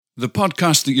The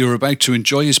podcast that you're about to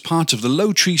enjoy is part of the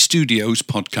Low Tree Studios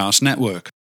podcast network.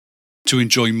 To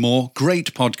enjoy more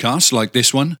great podcasts like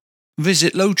this one,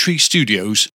 visit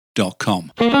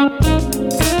lowtreestudios.com.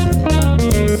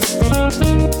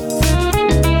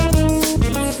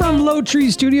 From Low Tree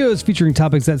Studios, featuring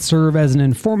topics that serve as an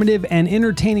informative and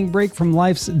entertaining break from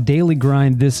life's daily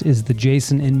grind, this is the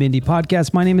Jason and Mindy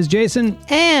podcast. My name is Jason.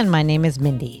 And my name is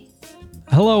Mindy.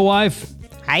 Hello, wife.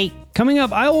 Hi. Coming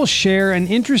up, I will share an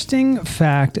interesting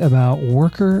fact about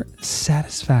worker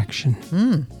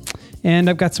satisfaction. And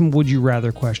I've got some would you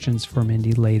rather questions for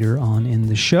Mindy later on in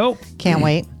the show. Can't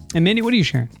wait. And Mindy, what are you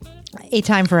sharing? A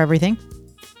time for everything.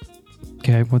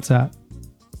 Okay, what's that?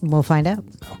 We'll find out.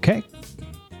 Okay.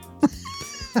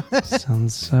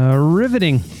 Sounds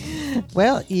riveting.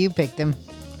 Well, you picked him.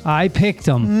 I picked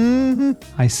them.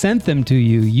 Mm-hmm. I sent them to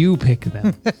you. You picked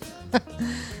them.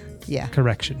 Yeah.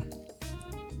 Correction.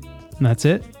 And that's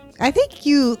it? I think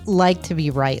you like to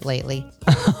be right lately.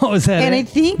 Oh, is that And it? I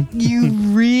think you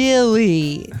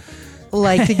really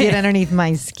like to get underneath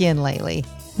my skin lately.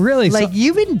 Really? Like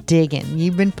you've been digging.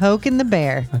 You've been poking the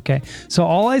bear. Okay. So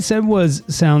all I said was,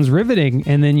 sounds riveting.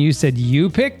 And then you said,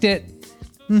 you picked it.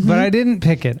 Mm-hmm. But I didn't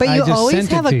pick it. But you I just always sent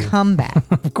have it a to you. comeback.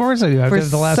 Of course I do. I have for to have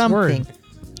the last something. word.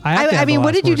 I mean,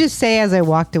 what did you just say as I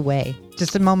walked away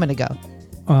just a moment ago?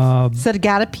 Said,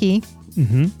 gotta pee.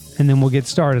 Mm-hmm. And then we'll get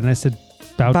started. And I said,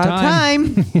 about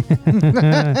time.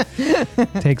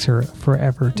 Takes her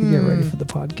forever to get ready for the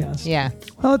podcast. Yeah.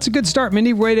 Well, it's a good start,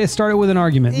 Mindy. Way to start it with an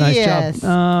argument. Nice Yes.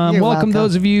 job. You're welcome welcome.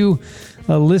 those of you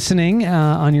listening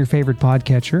on your favorite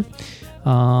podcatcher.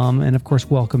 And of course,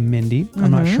 welcome Mindy.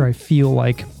 I'm not sure I feel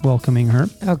like welcoming her.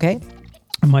 Okay.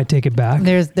 I might take it back.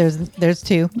 There's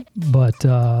two. But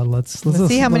let's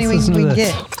See how many we listen can to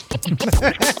get.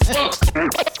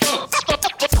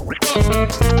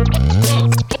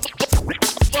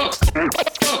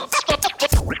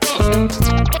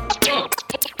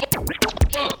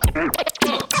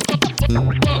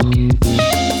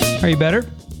 Are you better?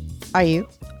 Are you?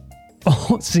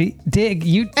 Oh, see, dig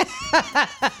you.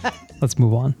 Let's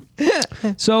move on.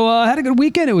 So I had a good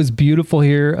weekend. It was beautiful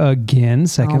here again.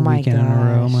 Second my weekend in a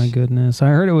row. gosh. My goodness. I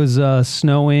heard it was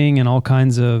snowing and all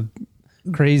kinds of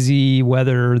crazy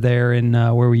weather there in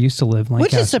where we used to live. Like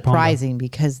Which is Casper Pongo. surprising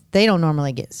because they don't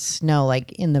normally get snow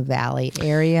like in the valley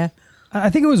area. I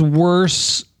think it was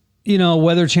worse. You know,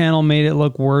 Weather Channel made it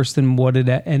look worse than what it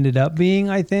ended up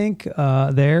being, I think,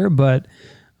 there. But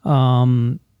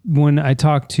when I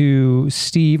talked to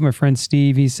Steve, my friend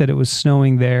Steve, he said it was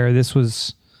snowing there. This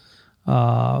was,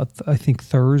 I think,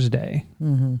 Thursday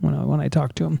when I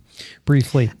talked to him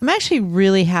briefly. I'm actually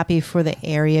really happy for the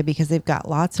area because they've got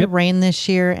lots of rain this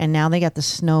year and now they got the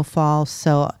snowfall.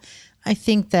 So I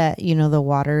think that, the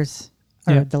waters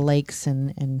or the lakes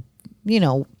and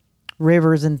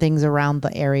rivers and things around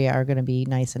the area are going to be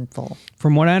nice and full.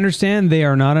 From what I understand, they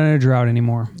are not in a drought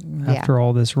anymore after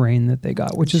all this rain that they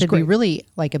got, which is Should great. be really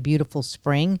like a beautiful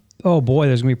spring. Oh boy,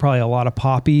 there's gonna be probably a lot of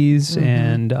poppies,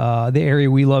 and the area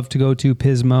we love to go to,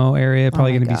 Pismo area,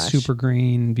 probably gonna be super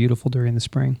green, beautiful during the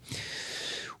spring,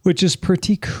 which is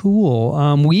pretty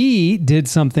cool. We did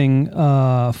something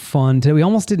fun today. We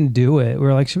almost didn't do it. We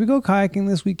were like, should we go kayaking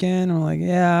this weekend? And we're like,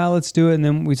 yeah, let's do it. And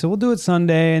then we said, we'll do it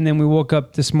Sunday. And then we woke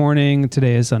up this morning,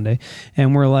 today is Sunday,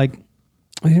 and we're like,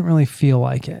 we didn't really feel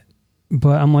like it.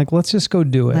 But I'm like, let's just go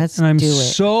do it. And I'm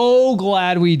so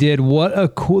glad we did. What a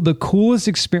the coolest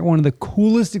experience, one of the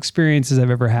coolest experiences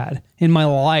I've ever had in my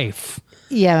life.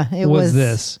 Yeah, it was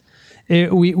this.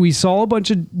 We saw a bunch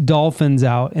of dolphins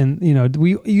out, and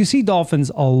you see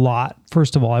dolphins a lot.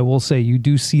 First of all, I will say you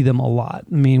do see them a lot.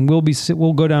 I mean, we'll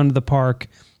go down to the park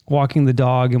walking the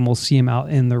dog, and we'll see them out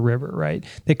in the river. Right?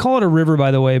 They call it a river,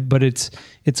 by the way, but it's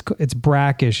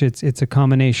brackish. It's a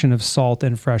combination of salt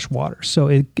and fresh water, so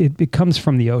it comes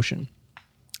from the ocean.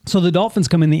 So the dolphins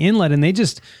come in the inlet and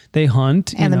they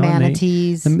hunt. And the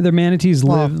manatees. The manatees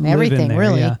live everything, in there.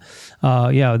 really. Yeah.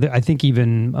 I think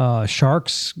even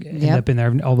sharks end up in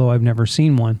there, although I've never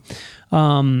seen one.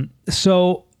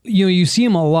 So you see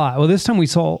them a lot. Well, this time we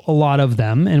saw a lot of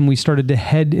them, and we started to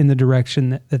head in the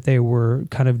direction that they were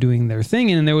kind of doing their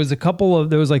thing. And there was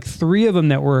like 3 of them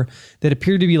that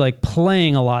appeared to be like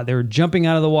playing a lot. They were jumping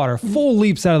out of the water, full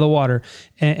leaps out of the water,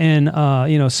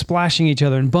 and splashing each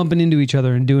other and bumping into each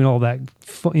other and doing all that,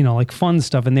 like fun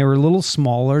stuff. And they were a little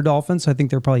smaller dolphins. So I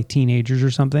think they're probably teenagers or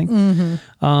something.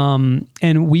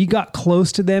 And we got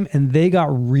close to them, and they got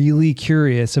really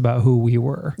curious about who we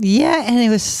were. Yeah, and it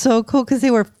was so cool because they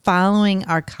were following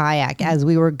our kayak as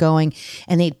we were going,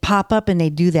 and they'd pop up and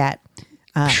they'd do that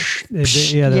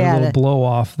little blow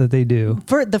off that they do.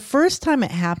 For the first time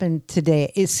it happened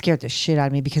today, it scared the shit out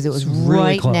of me because it was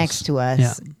really right next to us.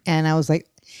 Yeah. And I was like,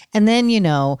 and then,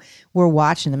 we're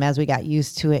watching them as we got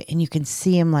used to it, and you can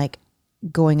see them like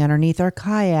going underneath our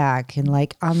kayak and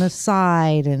like on the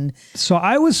side. And so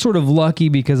I was sort of lucky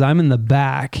because I'm in the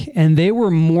back, and they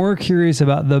were more curious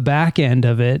about the back end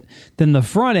of it than the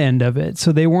front end of it.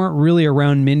 So they weren't really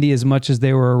around Mindy as much as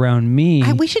they were around me.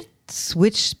 We should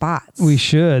switch spots. We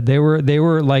should. They were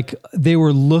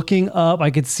looking up.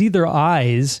 I could see their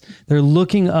eyes. They're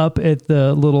looking up at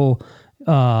the little,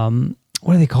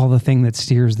 what do they call the thing that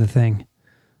steers the thing?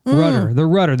 Rudder. The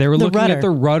rudder. They were looking at the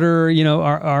rudder.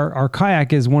 Our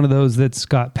kayak is one of those that's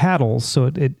got paddles, so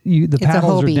the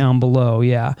paddles are down below.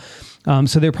 Yeah.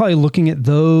 So they're probably looking at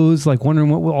those, like wondering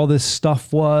what all this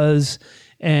stuff was,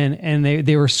 and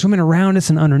they were swimming around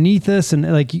us and underneath us, and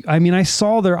I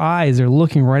saw their eyes. They're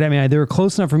looking right at me. They were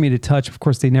close enough for me to touch. Of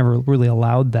course, they never really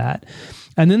allowed that.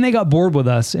 And then they got bored with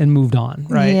us and moved on,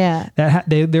 right? Yeah.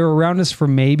 They were around us for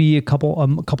maybe a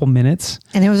couple minutes.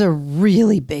 And there was a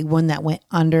really big one that went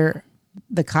under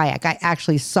the kayak. I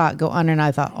actually saw it go under, and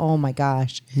I thought, oh my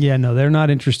gosh. Yeah, no, they're not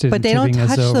interested in tipping us over. But they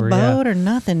don't touch the boat or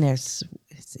nothing. It's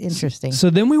interesting. So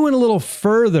then we went a little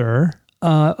further.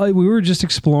 We were just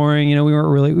exploring, we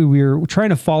were trying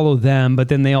to follow them, but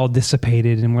then they all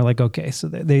dissipated, and we're like, okay, so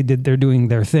they're doing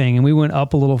their thing. And we went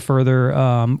up a little further,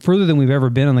 further than we've ever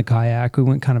been on the kayak. We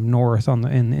went kind of north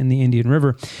in the Indian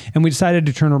River, and we decided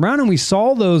to turn around, and we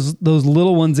saw those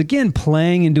little ones again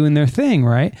playing and doing their thing,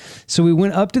 right? So we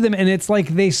went up to them, and it's like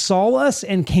they saw us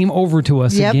and came over to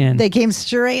us again. They came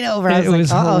straight over. I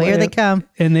was like, oh, here they come.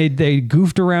 And they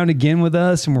goofed around again with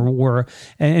us, and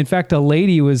and in fact, a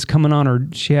lady was coming on.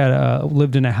 She had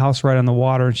lived in a house right on the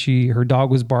water, and her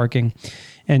dog was barking,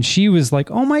 and she was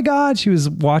like, "Oh my God!" She was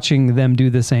watching them do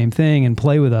the same thing and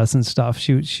play with us and stuff.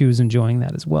 She was enjoying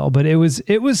that as well. But it was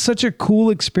such a cool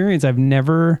experience. I've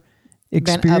never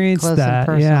experienced that.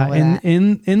 Yeah,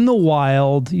 in the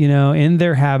wild, in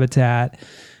their habitat.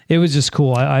 It was just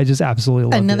cool. I just absolutely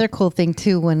loved it. Another cool thing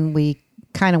too, when we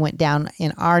kind of went down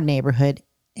in our neighborhood,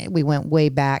 we went way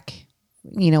back.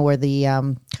 Where the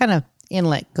kind of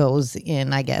inlet goes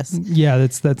in, I guess. Yeah,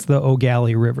 that's the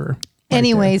O'Galley River.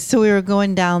 Anyways, so we were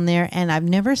going down there, and I've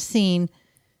never seen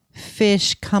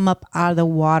fish come up out of the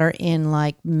water in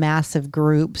like massive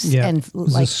groups and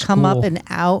like come up and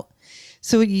out.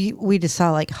 So we just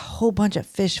saw like a whole bunch of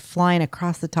fish flying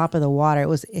across the top of the water. It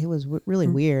was really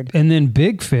weird. And then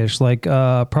big fish, like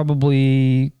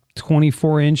probably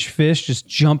 24-inch fish just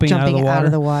jumping out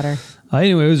of the water.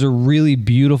 Anyway, it was a really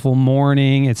beautiful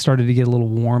morning. It started to get a little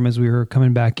warm as we were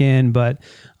coming back in, but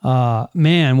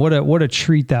man, what a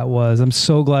treat that was. I'm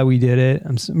so glad we did it.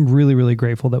 I'm really, really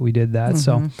grateful that we did that.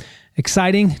 So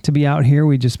exciting to be out here.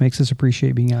 We just makes us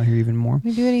appreciate being out here even more.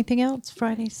 We do anything else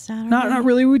Friday, Saturday? Not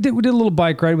really. We did a little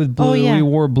bike ride with Blue. Oh, yeah. We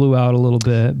wore Blue out a little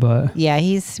bit, but yeah,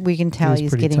 we can tell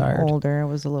he's getting tired. Older. It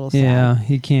was a little sad. Yeah,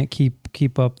 he can't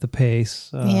keep up the pace.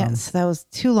 So that was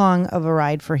too long of a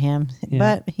ride for him,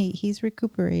 but he's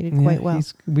recuperated quite well.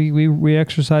 We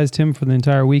exercised him for the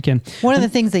entire weekend. One of the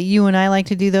things that you and I like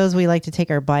to do, though, is we like to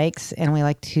take our bikes, and we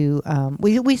like to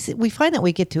we find that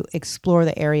we get to explore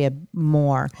the area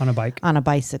more on a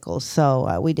bicycle.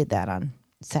 So we did that on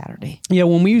Saturday. Yeah,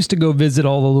 when we used to go visit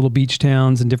all the little beach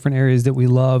towns and different areas that we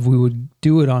love, we would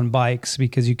do it on bikes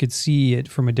because you could see it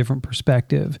from a different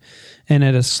perspective and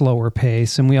at a slower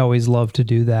pace. And we always love to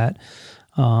do that.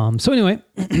 So anyway,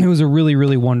 it was a really,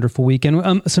 really wonderful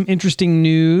weekend. Some interesting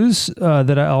news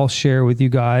that I'll share with you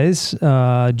guys.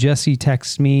 Jesse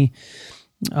texted me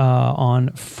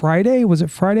on Friday. Was it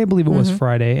Friday? I believe it was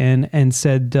Friday. And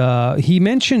said, he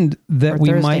mentioned that we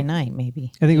Thursday might night,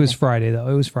 maybe. I think it was Friday though.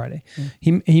 It was Friday.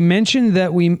 He mentioned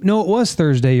that it was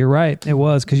Thursday. You're right. It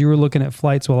was because you were looking at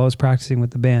flights while I was practicing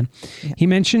with the band. Yeah. He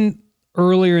mentioned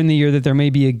earlier in the year that there may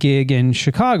be a gig in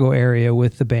Chicago area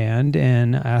with the band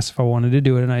and asked if I wanted to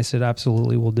do it. And I said,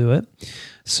 absolutely, we'll do it.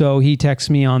 So he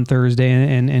texted me on Thursday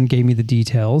and gave me the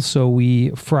details. So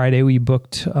Friday we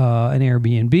booked an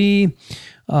Airbnb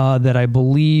that I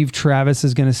believe Travis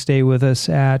is going to stay with us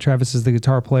at. Travis is the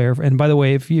guitar player. And by the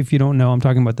way, if you don't know, I'm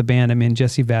talking about the band. I'm in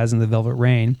Jesse Vaz and the Velvet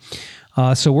Rain.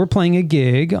 So we're playing a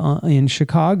gig in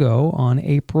Chicago on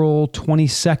April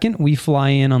 22nd. We fly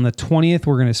in on the 20th.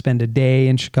 We're going to spend a day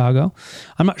in Chicago.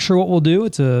 I'm not sure what we'll do.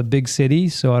 It's a big city,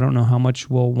 so I don't know how much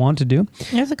we'll want to do.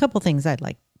 There's a couple things I'd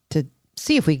like to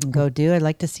see if we can go do. I'd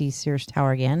like to see Sears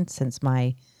Tower again since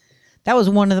that was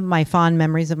one of my fond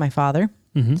memories of my father.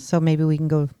 Mm-hmm. So maybe we can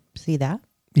go see that.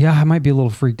 Yeah, I might be a little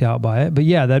freaked out by it, but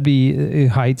yeah, that'd be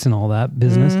heights and all that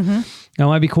business. Mm-hmm. Now, it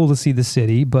might be cool to see the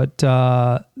city, but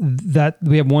that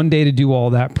we have one day to do all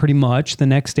that pretty much. The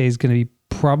next day is going to be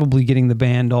probably getting the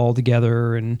band all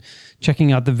together and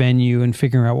checking out the venue and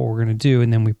figuring out what we're going to do.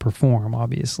 And then we perform,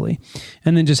 obviously.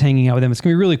 And then just hanging out with them. It's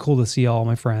going to be really cool to see all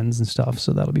my friends and stuff.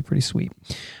 So that'll be pretty sweet.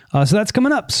 So that's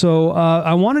coming up. So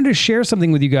I wanted to share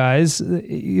something with you guys,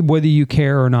 whether you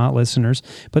care or not, listeners.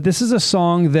 But this is a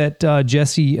song that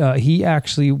Jesse, he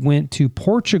actually went to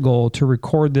Portugal to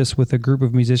record this with a group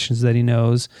of musicians that he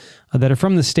knows that are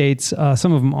from the States.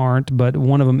 Some of them aren't, but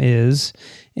one of them is.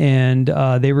 And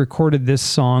they recorded this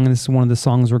song, and this is one of the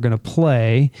songs we're going to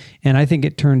play. And I think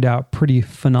it turned out pretty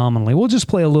phenomenally. We'll just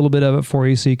play a little bit of it for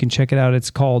you so you can check it out.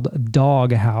 It's called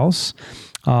Dog House.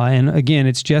 And again,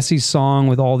 it's Jesse's song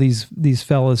with all these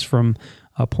fellas from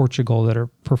Portugal that are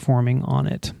performing on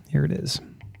it. Here it is.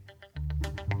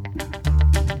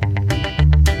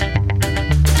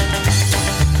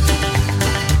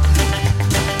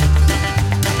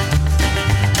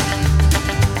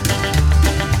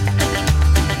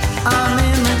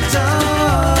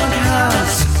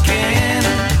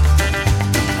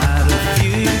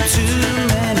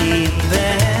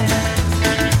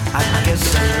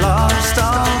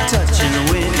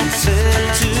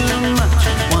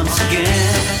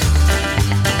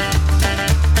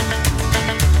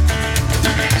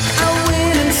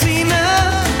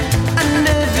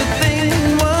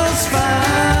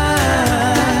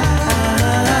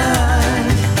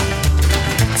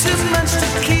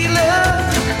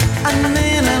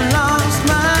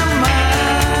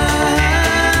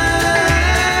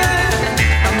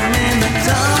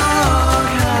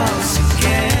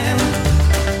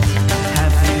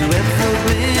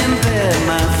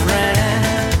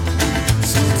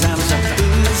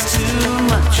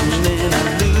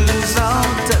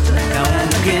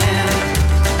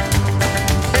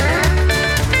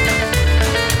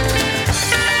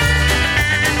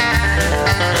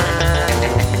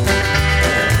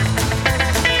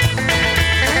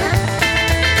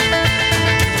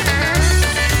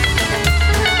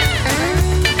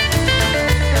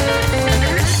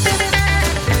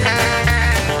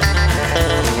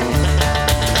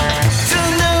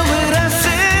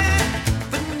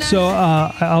 So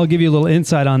I'll give you a little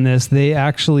insight on this.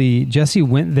 Jesse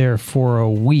went there for a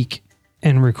week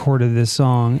and recorded this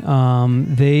song.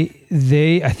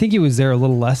 I think he was there a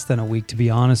little less than a week, to be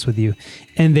honest with you.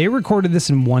 And they recorded this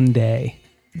in one day.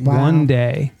 Wow. One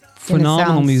day.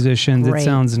 Phenomenal musicians. Great. It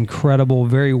sounds incredible.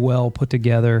 Very well put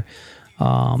together.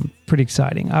 Pretty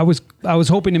exciting. I was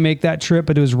hoping to make that trip,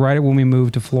 but it was right when we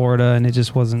moved to Florida, and it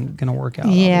just wasn't going to work out.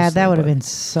 Yeah, that would have been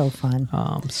so fun.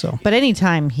 But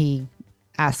anytime he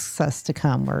asks us to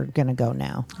come, we're going to go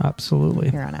now. Absolutely.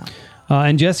 Here on out.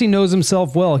 And Jesse knows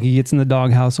himself well. He gets in the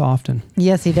doghouse often.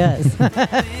 Yes, he does. Sometimes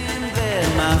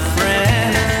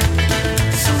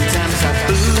I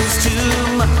lose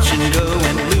too much and go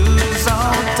and lose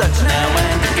all touch now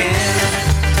and again.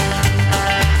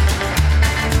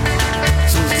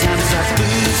 Sometimes I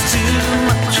lose too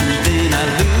much and then I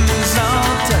lose all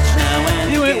touch now and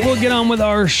anyway, we'll get on with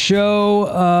our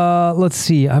show. Let's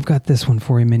see. I've got this one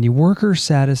for you, Mindy. Worker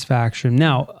satisfaction.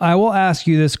 Now, I will ask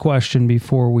you this question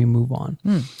before we move on.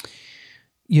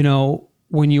 You know,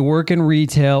 when you work in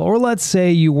retail, or let's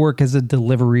say you work as a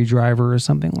delivery driver or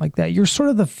something like that, you're sort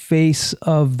of the face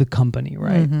of the company,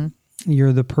 right? Mm-hmm.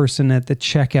 You're the person at the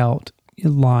checkout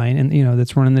line and, you know,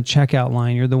 that's running the checkout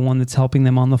line. You're the one that's helping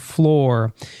them on the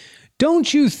floor.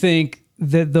 Don't you think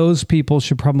that those people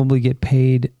should probably get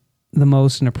paid the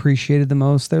most and appreciated the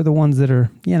most? They're the ones that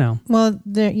are, you know. Well,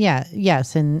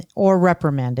 yes, or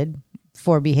reprimanded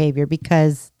for behavior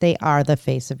because they are the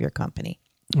face of your company.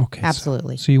 Okay.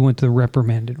 Absolutely. So you went the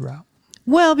reprimanded route.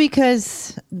 Well,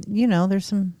 because, you know, there's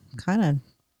some kind of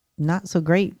not so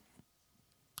great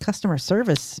customer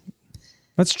service.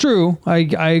 That's true. I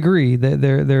agree that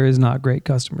there is not great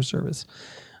customer service.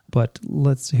 But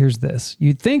here's this.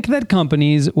 You'd think that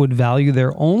companies would value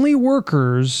their only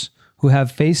workers who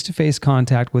have face-to-face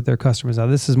contact with their customers. Now,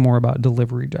 this is more about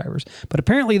delivery drivers. But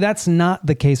apparently that's not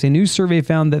the case. A new survey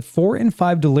found that 4 in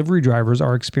 5 delivery drivers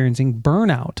are experiencing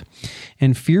burnout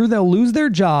and fear they'll lose their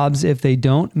jobs if they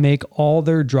don't make all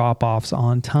their drop-offs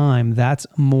on time. That's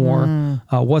more.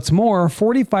 What's more,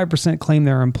 45% claim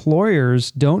their employers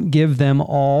don't give them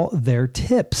all their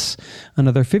tips.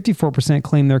 Another 54%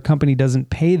 claim their company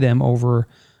doesn't pay them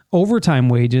overtime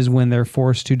wages when they're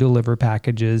forced to deliver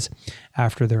packages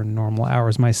after their normal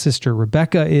hours. My sister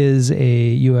Rebecca is a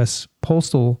U.S.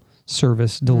 Postal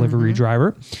Service delivery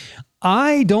driver.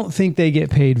 I don't think they get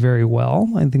paid very well.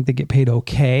 I think they get paid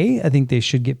okay. I think they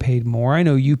should get paid more. I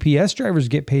know UPS drivers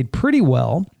get paid pretty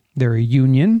well. They're a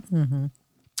union.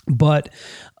 But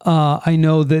I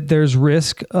know that there's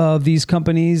risk of these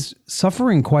companies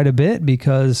suffering quite a bit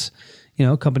because,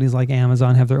 companies like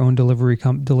Amazon have their own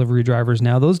delivery drivers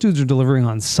now. Those dudes are delivering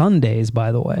on Sundays,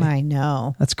 by the way. I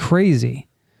know. That's crazy.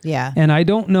 Yeah. And I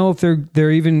don't know if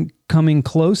they're even coming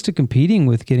close to competing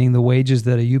with getting the wages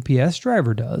that a UPS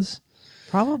driver does.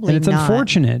 Probably and it's not.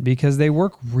 Unfortunate because they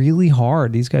work really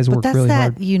hard. These guys work really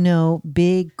hard. That,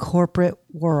 big corporate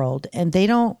world. And they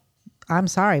don't, I'm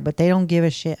sorry, but they don't give a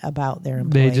shit about their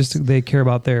employees. They care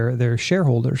about their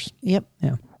shareholders. Yep.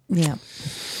 Yeah. Yeah.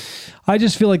 I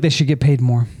just feel like they should get paid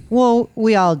more. Well,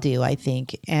 we all do, I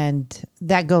think. And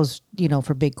that goes,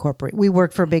 for big corporate. We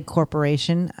work for a big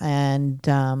corporation and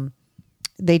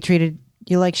they treated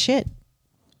you like shit.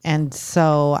 And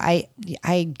so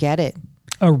I get it.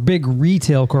 A big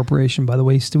retail corporation, by the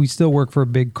way. We still work for a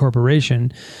big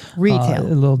corporation. Retail. A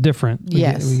little different.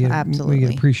 Absolutely. We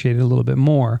get appreciated a little bit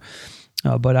more.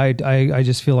 But I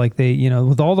just feel like they,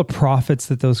 with all the profits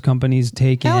that those companies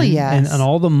take Hell in yes. and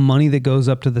all the money that goes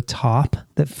up to the top,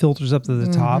 that filters up to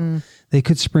the top, they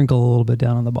could sprinkle a little bit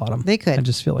down on the bottom. They could. I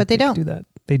just feel like but they don't do that.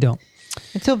 They don't.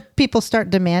 Until people start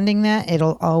demanding that,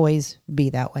 it'll always be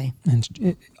that way.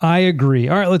 And I agree.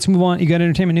 All right, let's move on. You got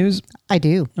entertainment news? I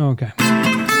do. Okay.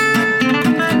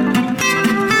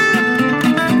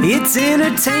 It's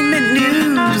entertainment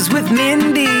news with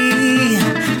Mindy.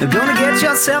 You're gonna get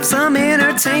yourself some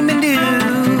entertainment news.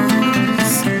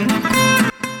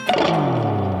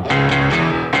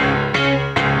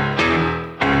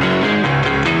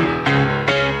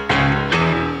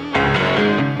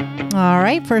 All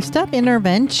right, first up,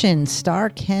 Intervention. Star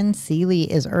Ken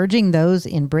Seeley is urging those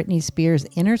in Britney Spears'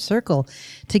 inner circle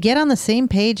to get on the same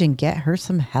page and get her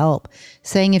some help,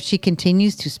 saying if she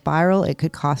continues to spiral, it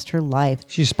could cost her life.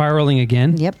 She's spiraling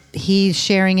again? Yep. He's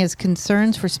sharing his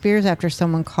concerns for Spears after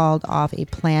someone called off a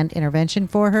planned intervention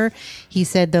for her. He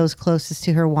said those closest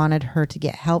to her wanted her to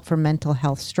get help for mental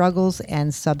health struggles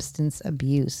and substance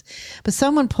abuse. But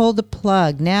someone pulled the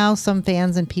plug. Now some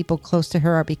fans and people close to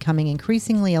her are becoming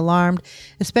increasingly alarmed,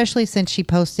 especially since she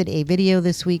posted a video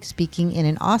this week speaking in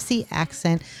an Aussie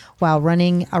accent while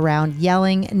running around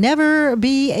yelling, "Never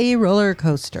be a roller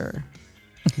coaster."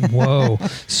 Whoa.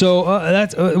 So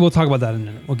that's we'll talk about that in a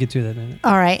minute. We'll get to that in a minute.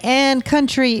 All right. And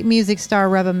country music star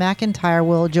Reba McEntire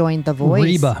will join The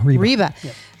Voice. Reba.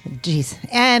 Yep. Jeez.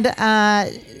 And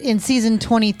in season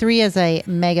 23 as a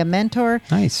mega mentor.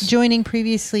 Nice. Joining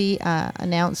previously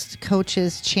announced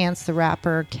coaches Chance the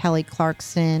Rapper, Kelly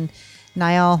Clarkson,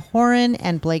 Niall Horan,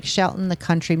 and Blake Shelton, the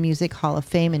Country Music Hall of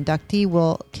Fame inductee,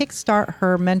 will kickstart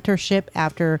her mentorship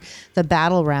after the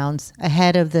battle rounds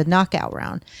ahead of the knockout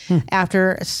round.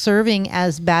 After serving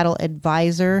as battle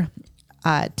advisor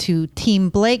to Team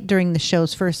Blake during the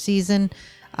show's first season,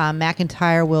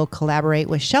 McEntire will collaborate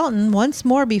with Shelton once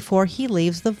more before he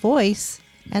leaves The Voice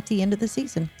at the end of the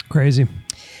season. Crazy.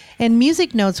 In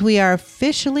music notes, we are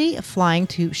officially flying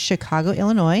to Chicago,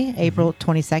 Illinois, April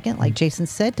 22nd, like Jason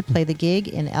said, to play the gig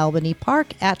in Albany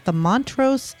Park at the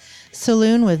Montrose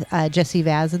Saloon with Jesse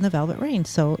Vaz and the Velvet Rain.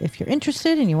 So if you're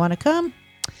interested and you want to come,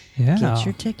 get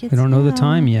your tickets. We don't know the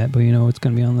time yet, but it's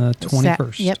going to be on the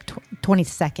 21st. Yep,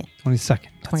 22nd.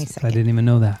 22nd. I didn't even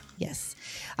know that. Yes.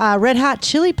 Red Hot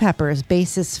Chili Peppers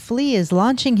bassist Flea is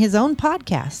launching his own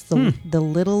podcast, The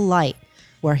Little Light,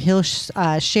 where he'll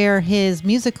share his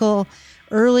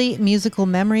early musical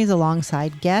memories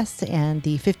alongside guests, and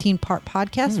the 15-part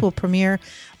podcast will premiere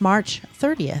March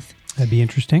 30th. That'd be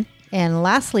interesting. And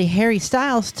lastly, Harry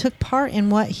Styles took part in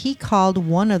what he called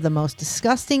one of the most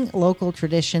disgusting local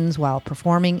traditions while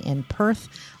performing in Perth,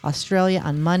 Australia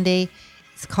on Monday.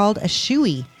 It's called a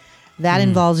shoey. That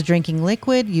involves drinking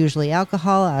liquid, usually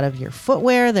alcohol, out of your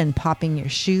footwear, then popping your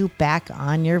shoe back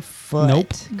on your foot.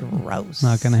 Nope. Gross.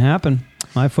 Not going to happen.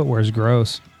 My footwear is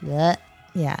gross. Yeah.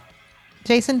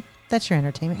 Jason, that's your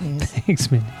entertainment news. Thanks,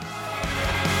 man.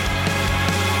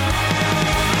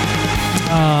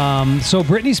 So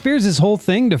Britney Spears, this whole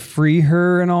thing to free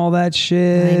her and all that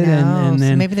shit. I know. And So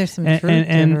then, maybe there's some truth to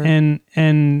her.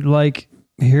 and like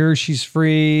here she's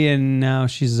free and now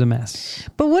she's a mess.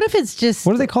 But what if it's just...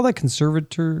 What do they call that?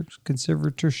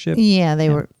 Conservatorship? Yeah, they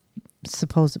were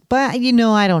supposed to. But,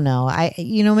 I don't know.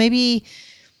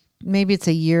 Maybe it's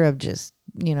a year of just,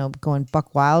 going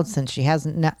buck wild since she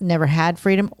hasn't never had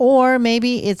freedom. Or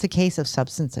maybe it's a case of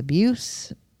substance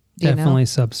abuse. Definitely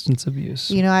substance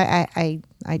abuse. I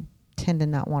tend to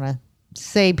not want to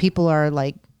say people are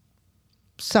like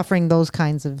suffering those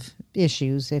kinds of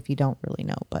issues if you don't really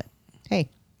know. But hey,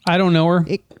 I don't know her.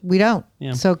 We don't.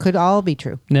 Yeah. So it could all be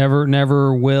true.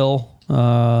 Never will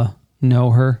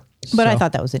know her. But I So-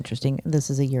 thought that was interesting. This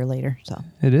is a year later, so.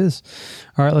 It is.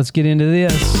 All right, let's get into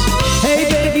this. Hey,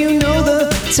 babe, you know the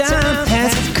time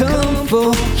has come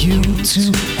for you to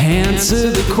answer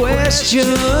the question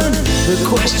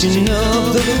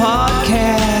of the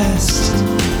podcast.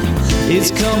 It's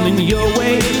coming your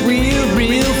way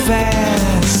real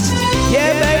fast.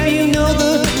 Yeah, babe, you know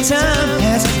the time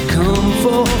has come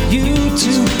for you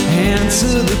to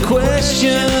answer the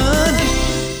question.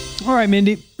 All right,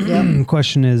 Mindy.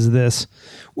 Question is this.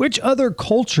 Which other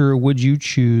culture would you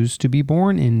choose to be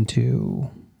born into?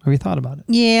 Have you thought about it?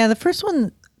 Yeah, the first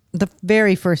one, the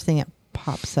very first thing that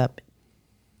pops up,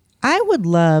 I would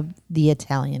love the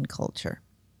Italian culture.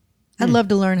 I'd love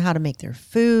to learn how to make their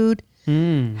food,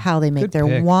 how they make Good their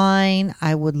pick. wine.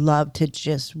 I would love to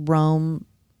just roam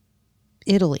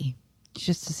Italy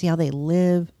just to see how they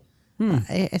live.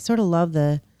 I sort of love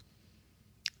the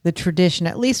tradition,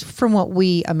 at least from what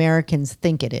we Americans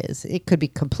think it is. It could be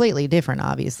completely different,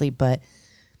 obviously, but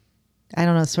I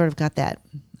don't know, sort of got that,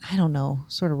 I don't know,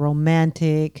 sort of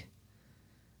romantic.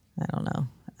 I don't know.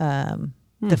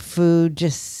 The food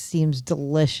just seems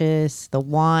delicious. The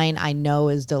wine I know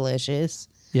is delicious.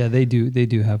 Yeah, they do. They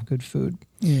do have good food.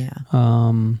 Yeah.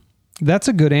 That's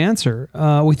a good answer.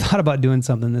 We thought about doing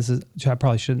something. Which I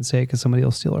probably shouldn't say because somebody will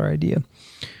steal our idea.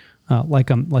 Like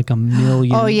a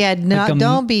million. Oh yeah, no,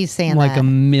 don't be saying like that. a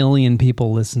million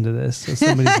people listen to this. So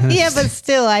somebody's gonna Yeah, but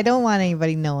still, I don't want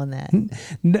anybody knowing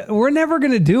that. we're never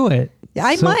gonna do it.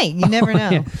 I might. You never know.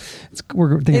 Yeah.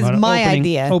 We're thinking It's about my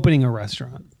idea. opening a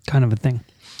restaurant, kind of a thing.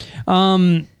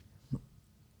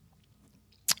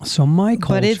 So my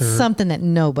culture, But it's something that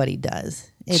nobody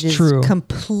does. It's It is true.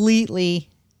 completely.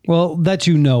 well, that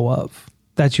you know of.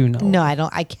 That you know. No, I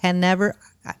don't. I can never.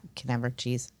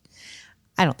 Geez,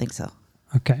 I don't think so.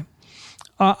 Okay.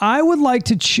 I would like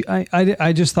to.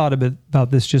 I just thought a bit about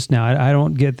this just now. I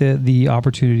don't get the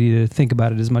opportunity to think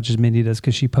about it as much as Mindy does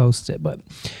because she posts it. But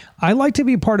I like to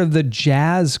be part of the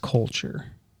jazz culture.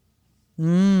 You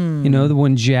know,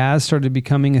 when jazz started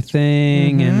becoming a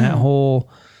thing, and that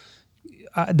whole.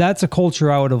 That's a culture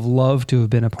I would have loved to have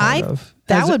been a part of.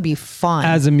 That would be fun.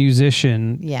 As a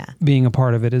musician, Yeah. being a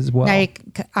part of it as well.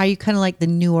 Are you kind of like the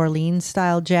New Orleans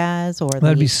style jazz, or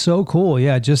That'd be so cool.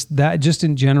 Yeah, just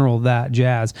in general, that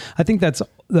jazz. I think that's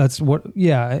what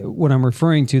I'm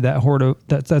referring to.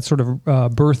 That sort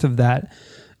of birth of that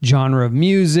genre of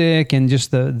music, and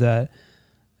just the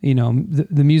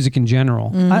music in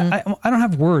general. I don't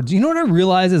have words. You know what I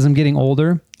realize as I'm getting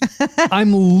older?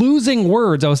 I'm losing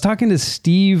words. I was talking to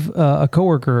Steve, a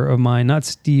coworker of mine, not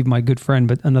Steve, my good friend,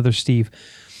 but another Steve.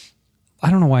 I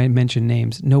don't know why I mentioned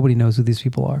names. Nobody knows who these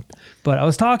people are. But I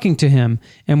was talking to him,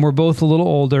 and we're both a little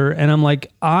older, and I'm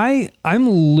like, I'm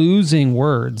losing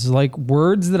words. Like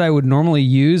words that I would normally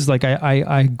use, like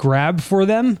I grab for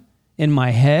them in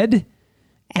my head,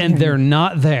 and they're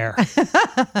not there.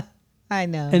 I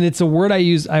know. And it's a word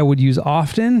I would use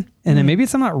often, and then maybe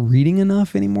I'm not reading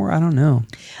enough anymore. I don't know.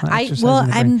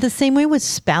 I'm the same way with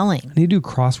spelling. I need to do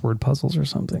crossword puzzles or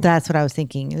something. That's what I was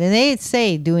thinking. And they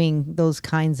say doing those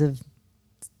kinds of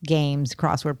games,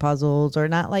 crossword puzzles, or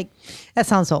not like, that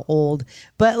sounds so old,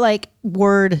 but like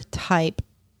word type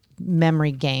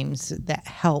memory games that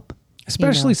help.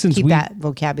 Especially since keep we- that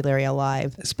vocabulary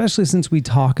alive. Especially since we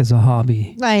talk as a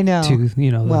hobby. I know. To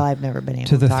I've never been able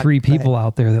to the talk, three but- people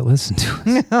out there that listen to us.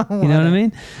 You know what I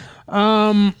mean?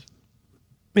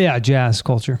 Yeah, jazz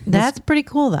culture. That's pretty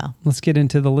cool though. Let's get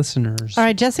into the listeners. All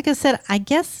right, Jessica said, I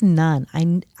guess none.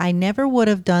 I never would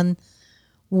have done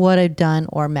what I've done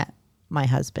or met my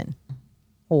husband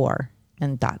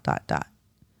and ...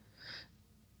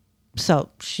 So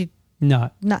she,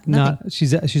 Not. nothing.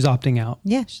 She's opting out.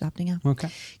 yeah, she's opting out. Okay.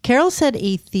 Carol said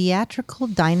a theatrical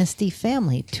dynasty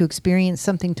family to experience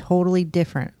something totally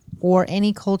different, or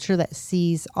any culture that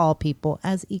sees all people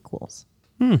as equals.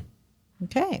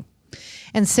 Okay.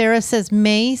 And Sarah says,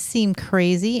 may seem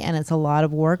crazy and it's a lot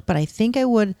of work, but I think I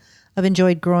would have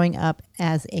enjoyed growing up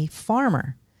as a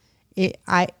farmer. It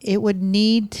would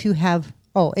need to have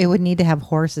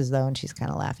horses though, and she's kind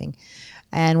of laughing.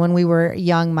 And when we were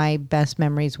young, my best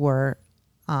memories were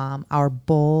our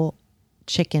bull,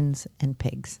 chickens, and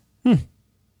pigs.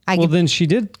 Then she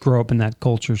did grow up in that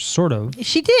culture, sort of.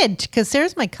 She did, because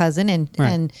Sarah's my cousin,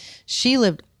 and she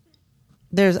lived.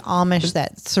 There's Amish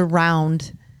that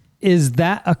surround. Is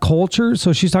that a culture?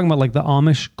 So she's talking about like the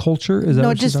Amish culture? Is that No,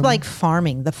 what she's just talking like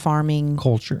farming, the farming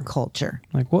Culture. Culture.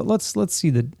 Like what? Let's see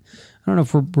the. I don't know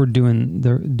if we're doing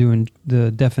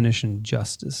the definition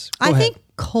justice. Go I ahead. think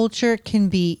culture can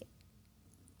be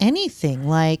anything.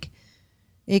 Like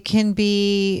it can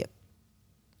be,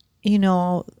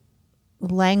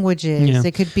 languages. Yeah.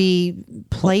 It could be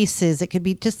places. It could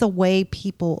be just the way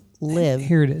people live.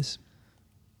 Here it is.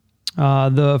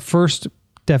 The first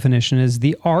definition is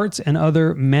the arts and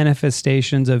other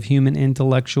manifestations of human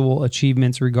intellectual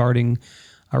achievements regarded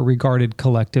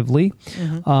collectively.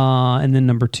 And then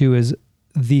number 2 is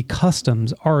the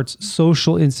customs, arts,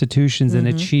 social institutions, and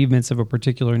achievements of a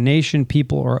particular nation,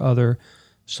 people, or other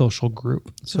social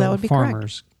group. So that would be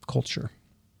farmers' culture.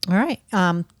 All right.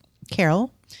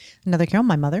 Carol, another Carol,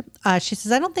 my mother, she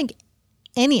says, I don't think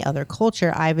any other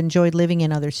culture. I've enjoyed living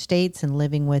in other states and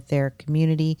living with their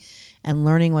community and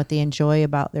learning what they enjoy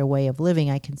about their way of living.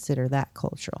 I consider that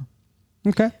cultural.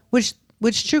 Okay. Which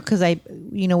is true because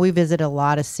we visit a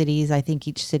lot of cities. I think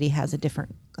each city has a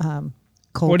different culture.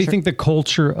 What do you think the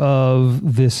culture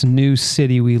of this new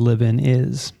city we live in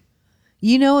is?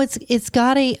 It's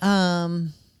got a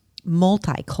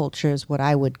multicultural is what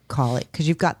I would call it, because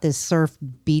you've got this surf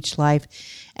beach life,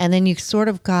 and then you sort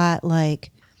of got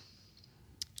like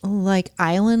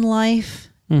island life,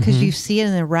 because you see it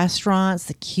in the restaurants,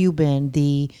 the Cuban,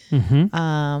 the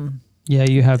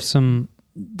you have some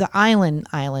the island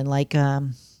like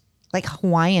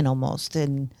Hawaiian almost,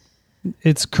 and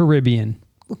it's Caribbean.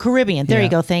 There you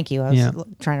go. Thank you. I was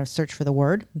trying to search for the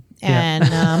word. And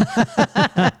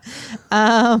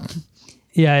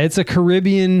it's a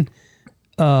Caribbean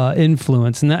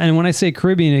influence. And when I say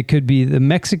Caribbean, it could be the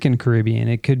Mexican Caribbean.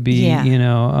 It could be,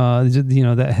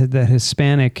 that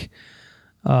Hispanic,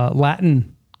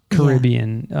 Latin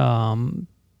Caribbean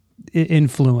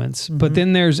influence. But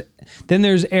then there's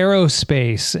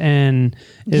aerospace, and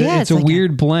it's a like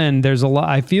weird blend. There's a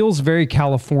lot. It feels very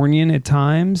Californian at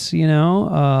times.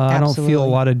 I don't feel a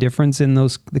lot of difference in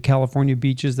the California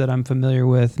beaches that I'm familiar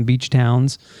with, and beach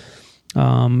towns.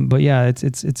 But yeah,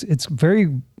 it's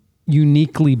very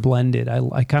uniquely blended. I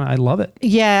love it.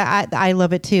 Yeah, I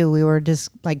love it too. We were just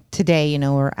like today,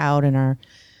 we're out in our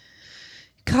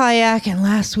kayak, and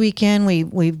last weekend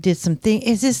we did some things.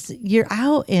 It's just, you're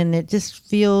out and it just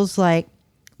feels like,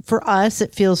 for us,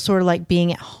 it feels sort of like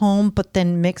being at home, but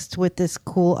then mixed with this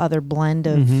cool other blend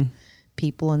of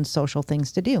people and social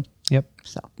things to do. Yep.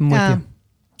 So I'm with you.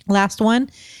 Last one,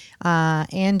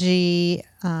 Angie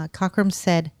Cockrum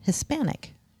said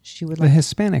Hispanic. She would the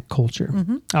Hispanic culture.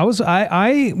 I was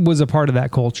a part of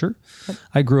that culture.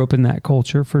 I grew up in that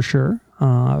culture for sure.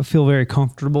 I feel very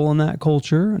comfortable in that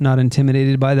culture, not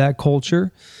intimidated by that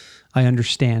culture. I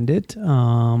understand it.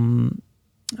 Grew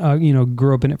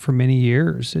up in it for many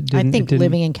years. I think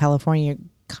living in California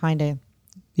kind of.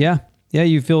 Yeah.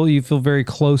 You feel very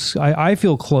close. I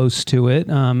feel close to it.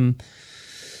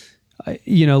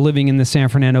 Living in the San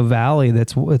Fernando Valley,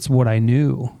 it's what I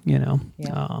knew. Yeah.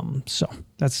 So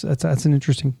that's an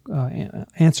interesting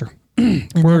answer.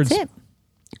 Words. That's it.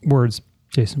 Words,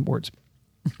 Jason. Words.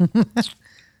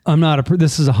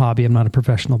 This is a hobby. I'm not a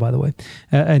professional, by the way.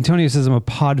 Antonio says I'm a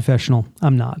podfessional.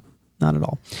 I'm not at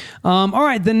all. All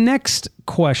right. The next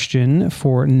question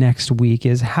for next week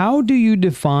is, how do you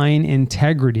define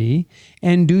integrity,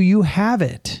 and do you have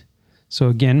it? So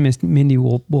again, Miss Mindy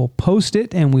will post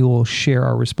it, and we will share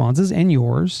our responses and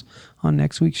yours on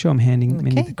next week's show. I'm handing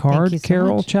Mindy the card. Thank you so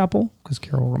Carol much. Chappell, because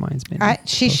Carol reminds me.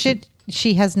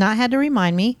 She has not had to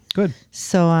remind me. Good.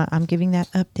 So I'm giving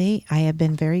that update. I have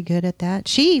been very good at that.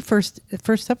 She first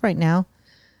up right now.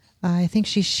 I think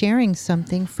she's sharing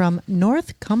something from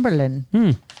North Cumberland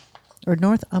or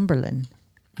Northumberland.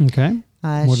 Okay.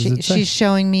 What does it say? She's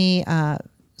showing me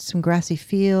some grassy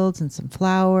fields and some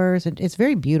flowers, and it's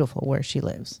very beautiful where she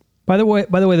lives. By the way,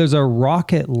 there's a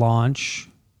rocket launch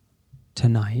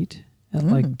tonight at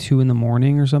like 2 a.m.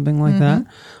 or something like that.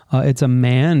 It's a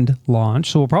manned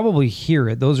launch, so we'll probably hear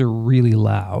it. Those are really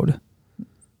loud.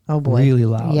 Oh boy. Really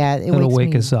loud. Yeah. It'll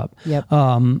wake us up. Yep.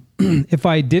 If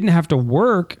I didn't have to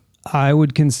work, I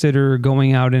would consider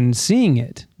going out and seeing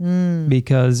it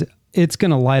because it's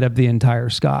going to light up the entire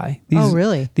sky.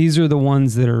 Really? These are the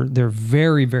ones they're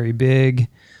very, very big.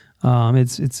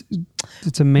 It's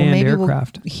a manned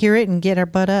aircraft. We'll hear it and get our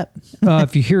butt up.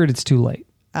 If you hear it, it's too late.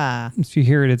 If you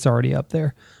hear it, it's already up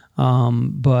there.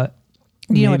 But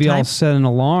maybe I'll set an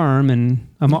alarm, and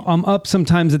I'm up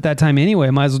sometimes at that time anyway.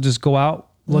 I might as well just go out,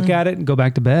 look at it, and go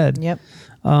back to bed. Yep.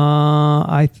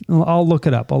 I'll look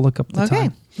it up. I'll look up the time. Okay,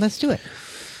 let's do it.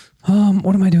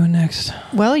 What am I doing next?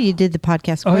 Well, you did the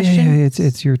podcast question. Oh yeah.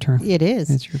 It's your turn. It is.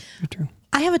 It's your turn.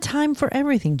 I have a time for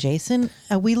everything, Jason.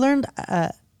 We learned.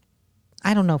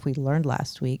 I don't know if we learned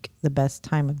last week the best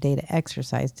time of day to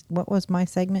exercise. What was my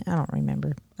segment? I don't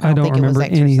remember. I don't remember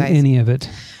any of it.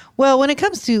 Well, when it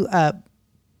comes to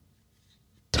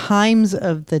times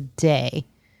of the day,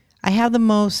 I have the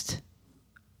most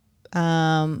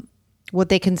what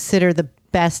they consider the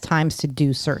best times to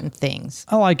do certain things.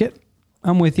 I like it.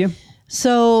 I'm with you.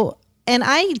 So, and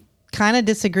I kind of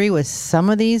disagree with some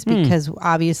of these because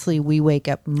obviously we wake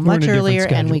up much earlier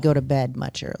and we go to bed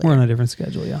much earlier. We're on a different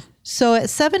schedule, yeah. So at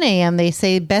 7 a.m., they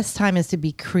say best time is to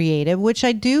be creative, which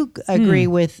I do agree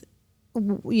with.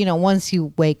 You know, once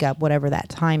you wake up, whatever that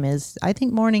time is, I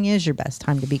think morning is your best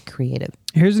time to be creative.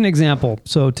 Here's an example.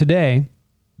 So today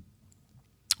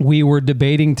we were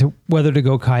debating whether to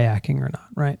go kayaking or not,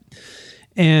 right?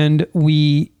 And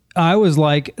I was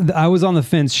on the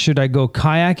fence. Should I go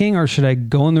kayaking or should I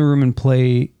go in the room and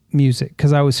play music?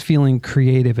 Because I was feeling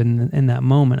creative in that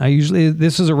moment.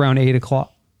 This was around 8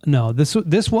 o'clock. No, this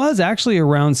was actually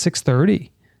around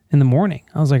 6:30 in the morning.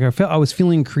 I was like, I was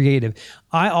feeling creative.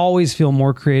 I always feel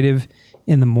more creative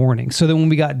in the morning. So then when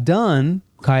we got done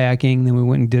kayaking, then we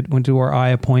went to our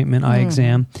eye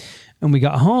exam, and we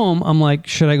got home. I'm like,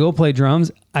 should I go play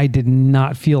drums? I did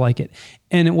not feel like it.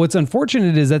 And what's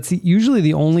unfortunate is that's usually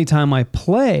the only time I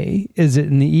play is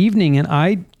in the evening, and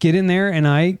I get in there and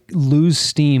I lose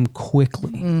steam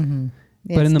quickly. Mm-hmm.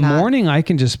 But in the morning, I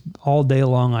can just all day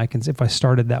long. If I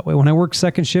started that way. When I work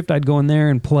second shift, I'd go in there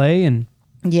and play, and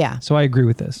yeah. So I agree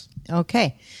with this.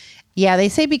 Okay. Yeah, they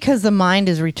say because the mind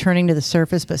is returning to the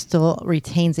surface, but still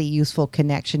retains a useful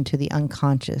connection to the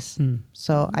unconscious.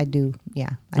 So I do,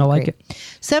 yeah. I like it.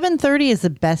 7:30 is the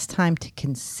best time to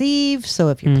conceive. So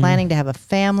if you're planning to have a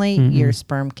family, your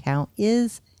sperm count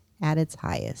is at its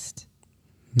highest.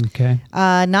 Okay.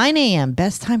 9 a.m.,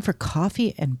 best time for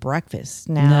coffee and breakfast.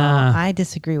 Now, I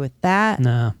disagree with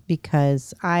that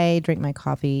because I drink my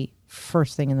coffee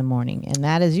first thing in the morning, and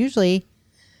that is usually...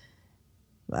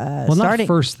 not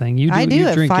first thing. I do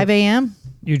at 5 a.m.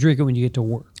 You drink it when you get to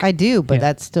work. I do, but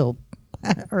that's still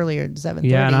earlier than 7:30.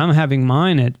 Yeah, and I'm having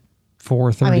mine at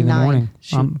 4:30 in the morning.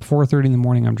 4:30 in the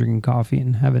morning, I'm drinking coffee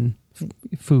and having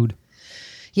food.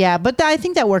 Yeah, but I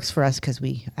think that works for us because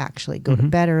we actually go to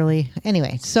bed early.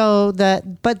 Anyway,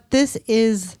 but this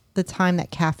is the time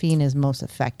that caffeine is most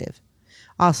effective.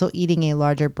 Also, eating a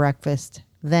larger breakfast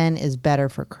then is better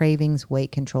for cravings,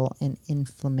 weight control, and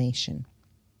inflammation.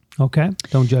 Okay.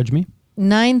 Don't judge me.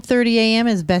 9:30 a.m.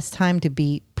 is best time to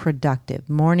be productive.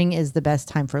 Morning is the best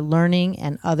time for learning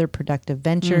and other productive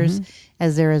ventures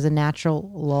as there is a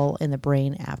natural lull in the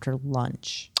brain after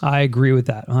lunch. I agree with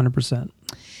that 100%.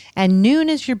 And noon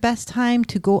is your best time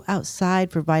to go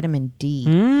outside for vitamin D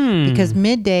because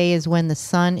midday is when the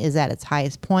sun is at its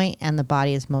highest point and the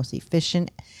body is most efficient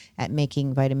at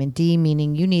making vitamin D,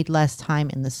 meaning you need less time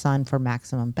in the sun for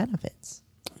maximum benefits.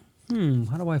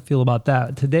 How do I feel about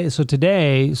that today?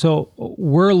 So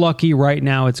we're lucky right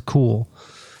now. It's cool.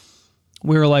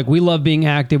 We were like, we love being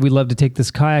active. We love to take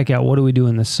this kayak out. What do we do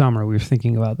in the summer? We were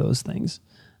thinking about those things.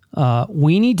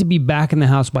 We need to be back in the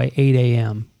house by 8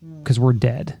 a.m. because we're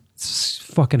dead. It's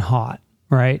fucking hot,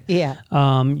 right? Yeah.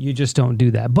 You just don't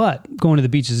do that. But going to the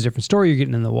beach is a different story. You're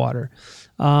getting in the water.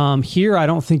 Here, I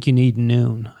don't think you need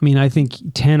noon. I mean, I think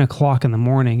 10 o'clock in the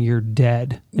morning, you're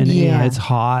dead, and it's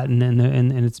hot,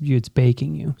 and it's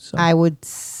baking you. So I would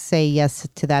say yes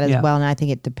to that as well, and I think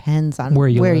it depends on where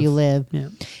you live. Yeah.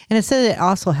 And it says it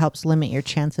also helps limit your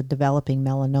chance of developing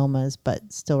melanomas, but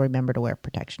still remember to wear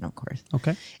protection, of course.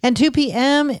 Okay. And 2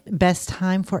 p.m., best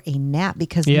time for a nap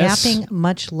because napping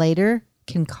much later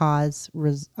can cause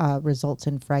results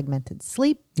in fragmented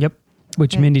sleep. Yep.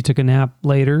 Which Mindy took a nap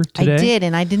later today. I did,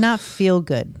 and I did not feel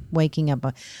good waking up.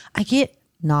 I get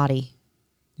naughty.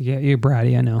 Yeah, you're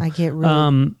bratty, I know. I get really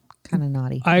kind of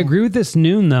naughty. I agree with this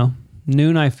noon, though.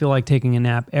 Noon, I feel like taking a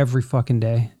nap every fucking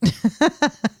day.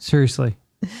 Seriously.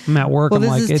 I'm at work. Well, I'm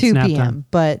like, is it's 2 nap p.m., time.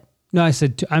 but... No,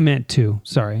 I meant 2.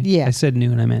 Sorry. Yeah. I said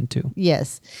noon, I meant 2.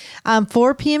 Yes.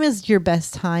 4 p.m. is your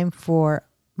best time for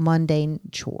mundane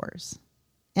chores.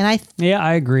 And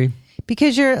I agree.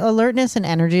 Because your alertness and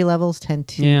energy levels tend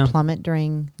to plummet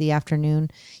during the afternoon.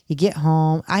 You get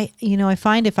home. I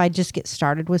find if I just get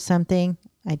started with something,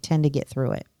 I tend to get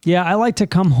through it. Yeah, I like to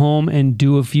come home and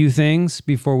do a few things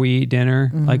before we eat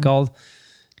dinner. Like I'll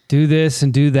do this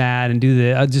and do that and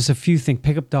do just a few things,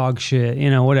 pick up dog shit,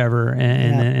 whatever,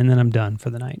 and then I'm done for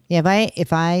the night. Yeah,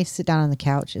 if I sit down on the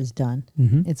couch, it's done.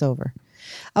 It's over.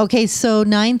 Okay, so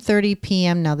 9:30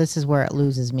 p.m., now this is where it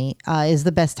loses me, is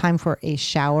the best time for a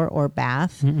shower or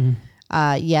bath.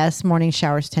 Yes, morning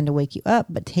showers tend to wake you up,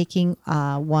 but taking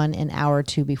one an hour or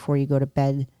two before you go to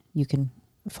bed, you can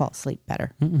fall asleep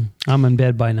better. I'm in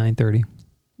bed by 9:30.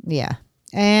 Yeah.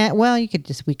 And well,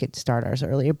 we could start ours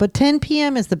earlier, but 10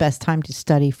 p.m. is the best time to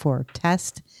study for a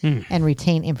test and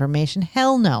retain information.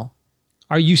 Hell no.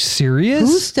 Are you serious?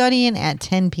 Who's studying at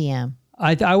 10 p.m.?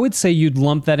 I would say you'd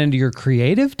lump that into your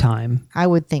creative time. I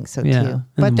would think so Yeah, too. in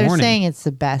But the they're morning. saying it's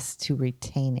the best to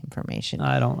retain information.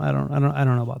 I don't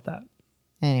know about that.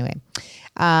 Anyway,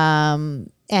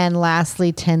 and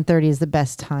lastly, 10:30 is the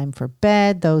best time for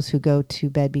bed. Those who go to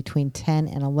bed between 10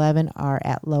 and 11 are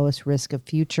at lowest risk of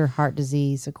future heart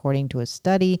disease, according to a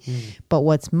study. But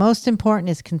what's most important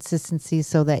is consistency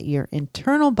so that your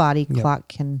internal body clock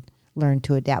can learn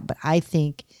to adapt. But I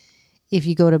think if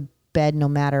you go to bed, no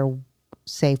matter,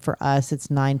 say for us,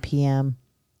 it's 9 p.m.,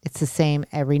 it's the same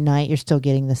every night. You're still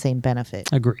getting the same benefit.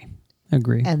 Agree.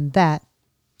 And that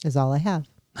is all I have.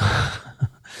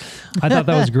 I thought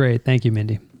that was great. Thank you,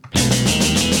 Mindy.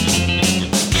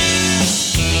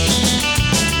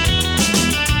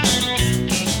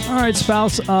 All right,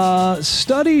 spouse.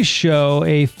 Studies show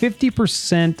a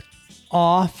 50%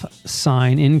 off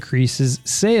sign increases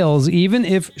sales even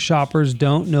if shoppers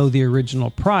don't know the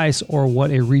original price or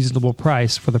what a reasonable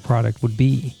price for the product would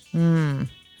be.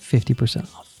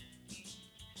 50% off.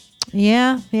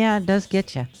 Yeah, it does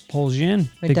get you. Pulls you in.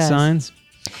 It Big does. signs.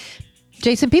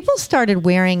 Jason, people started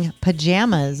wearing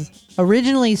pajamas,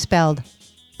 originally spelled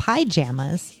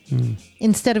pyjamas,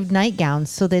 instead of nightgowns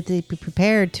so that they'd be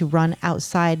prepared to run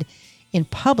outside in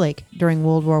public during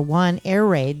World War I air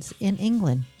raids in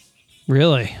England.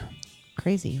 Really?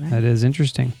 Crazy, right? That is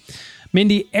interesting.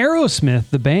 Mindy, Aerosmith,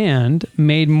 the band,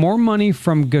 made more money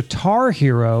from Guitar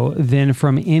Hero than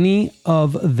from any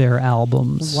of their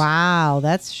albums. Wow,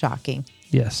 that's shocking.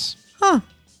 Yes. Huh.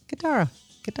 Guitar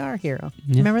Hero.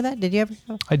 Remember that? Did you ever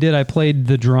have? I did. I played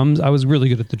the drums. I was really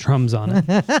good at the drums on it.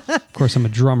 Of course, I'm a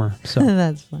drummer. So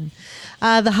That's fun.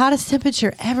 The hottest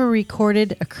temperature ever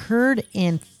recorded occurred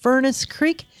in Furnace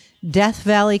Creek, Death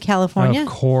Valley, California, of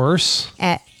course.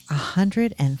 at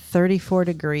 134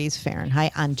 degrees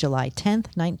Fahrenheit on July 10th,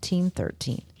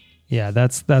 1913. Yeah,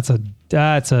 that's a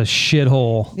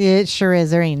shithole. It sure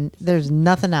is. There's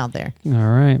nothing out there. All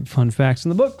right. Fun facts in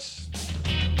the books.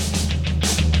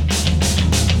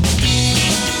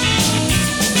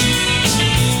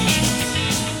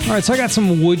 All right, so I got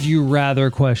some would you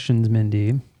rather questions,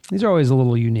 Mindy. These are always a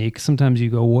little unique. Sometimes you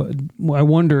go, I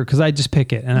wonder, because I just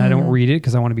pick it and I don't read it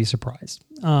because I want to be surprised.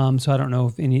 So I don't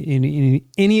know if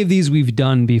any of these we've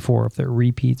done before, if they're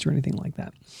repeats or anything like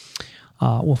that.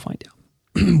 We'll find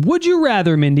out. Would you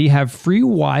rather, Mindy, have free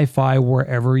Wi-Fi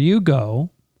wherever you go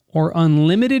or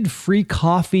unlimited free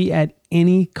coffee at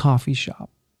any coffee shop?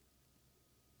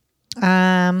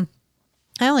 I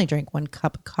only drink one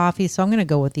cup of coffee, so I'm going to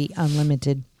go with the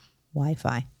unlimited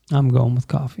Wi-Fi. I'm going with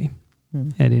coffee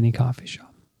at any coffee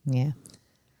shop. Yeah.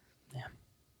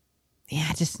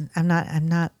 I'm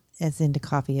not as into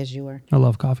coffee as you are. I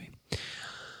love coffee.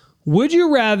 Would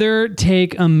you rather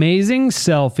take amazing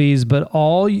selfies, but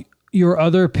all your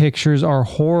other pictures are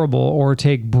horrible, or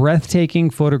take breathtaking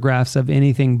photographs of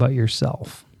anything but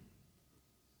yourself?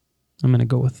 I'm going to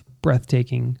go with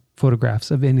breathtaking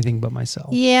photographs of anything but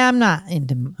myself. Yeah, I'm not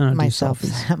into myself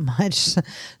that much.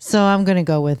 So I'm going to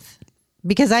go with,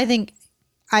 because I think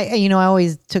I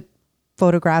always took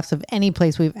photographs of any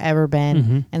place we've ever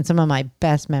been. And some of my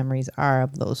best memories are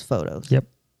of those photos. Yep.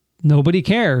 Nobody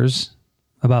cares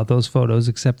about those photos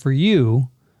except for you,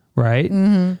 right?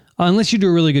 Unless you do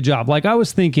a really good job. Like I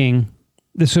was thinking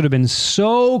this would have been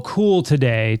so cool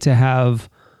today to have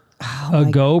a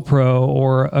GoPro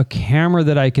or a camera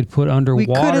that I could put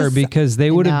underwater, because they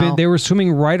would have been, they were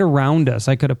swimming right around us.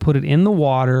 I could have put it in the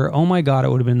water. Oh my God, it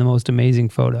would have been the most amazing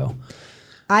photo.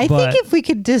 I think if we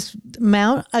could just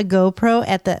mount a GoPro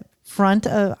at the front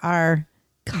of our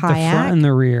kayak. The front and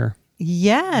the rear.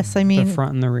 Yes. I mean, The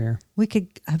front and the rear. we could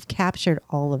have captured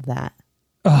all of that.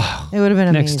 Oh, It would have been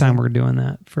amazing. next time we're doing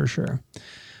that for sure.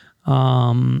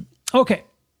 Okay.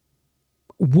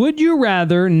 Would you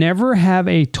rather never have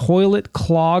a toilet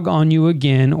clog on you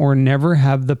again or never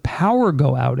have the power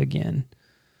go out again?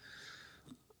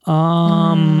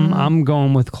 I'm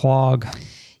going with clog.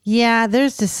 Yeah,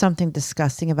 there's just something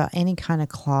disgusting about any kind of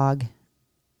clog.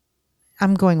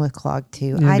 I'm going with clog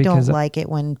too. Yeah, I don't because like it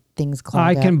when things clog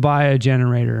I up. can buy a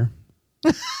generator.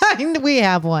 We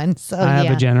have one. So I have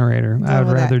yeah. a generator. I would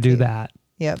with that rather do too. that.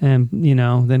 Yep. And,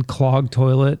 than clog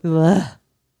toilet. Ugh.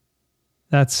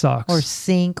 That sucks. Or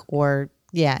sink or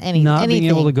Not anything. being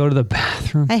able to go to the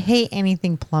bathroom. I hate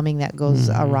anything plumbing that goes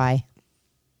awry.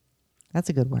 That's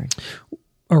a good word.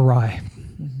 Awry.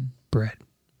 Bread.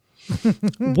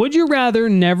 Would you rather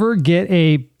never get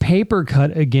a paper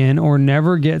cut again or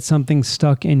never get something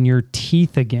stuck in your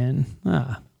teeth again?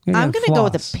 I'm going to go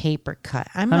with a paper cut.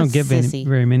 I don't get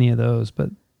very many of those,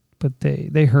 but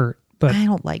they hurt. But I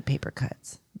don't like paper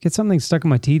cuts. get something stuck in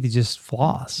my teeth, you just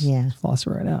floss. Yeah. Floss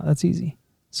it right out. That's easy.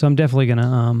 So I'm definitely going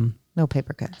to No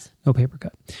paper cuts. No paper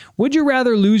cut. Would you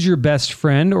rather lose your best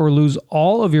friend or lose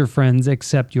all of your friends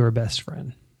except your best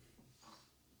friend?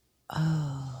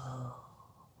 Oh.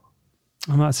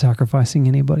 I'm not sacrificing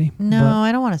anybody. No,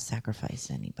 I don't want to sacrifice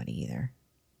anybody either.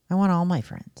 I want all my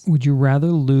friends. Would you rather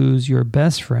lose your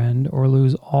best friend or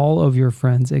lose all of your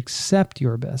friends except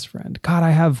your best friend? God,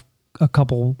 I have a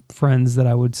couple friends that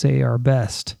I would say are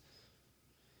best.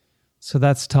 So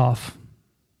that's tough.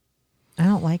 I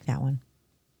don't like that one.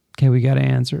 Okay, we got to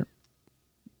answer.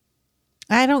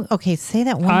 Okay, say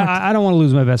that one more time. I don't want to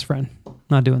lose my best friend.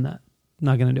 Not doing that.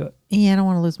 Not going to do it. Yeah, I don't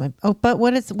want to lose my... Oh, but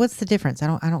what's the difference? I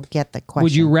don't get the question.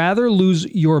 Would you rather lose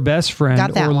your best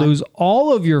friend or one. lose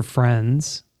all of your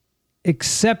friends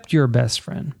except your best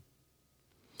friend?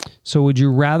 So would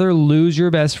you rather lose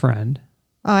your best friend?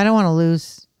 Oh, I don't want to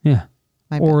lose... Yeah.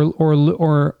 Or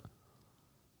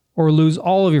lose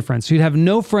all of your friends. So you'd have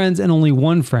no friends and only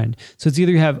one friend. So it's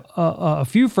either you have a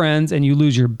few friends and you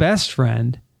lose your best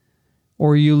friend,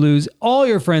 or you lose all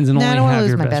your friends and only have your best friend. I don't want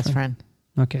to lose my best friend.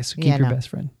 Okay, so keep your best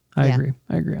friend. I agree.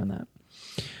 I agree on that.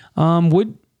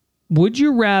 Would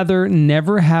you rather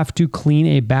never have to clean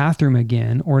a bathroom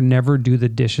again or never do the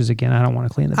dishes again? I don't want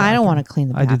to clean the bathroom. I don't want to clean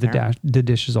the bathroom. I do the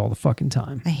dishes all the fucking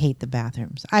time. I hate the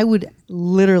bathrooms. I would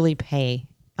literally pay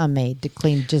a maid to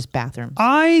clean just bathrooms.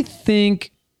 I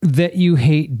think that you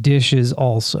hate dishes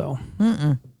also.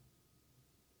 Mm-mm.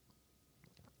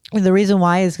 And the reason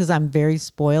why is because I'm very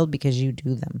spoiled because you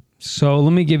do them. So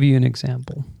let me give you an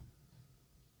example.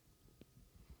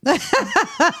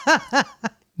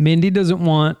 Mindy doesn't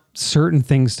want certain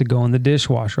things to go in the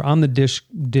dishwasher. I'm the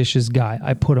dishes guy.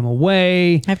 I put them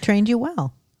away. I've trained you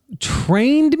well.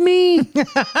 Trained me?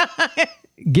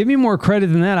 Give me more credit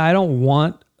than that. I don't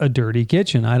want a dirty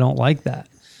kitchen. I don't like that.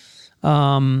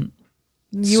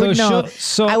 You would know.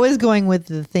 So I was going with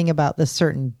the thing about the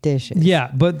certain dishes.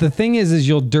 Yeah, but the thing is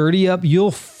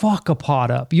you'll fuck a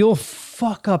pot up. You'll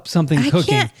fuck up something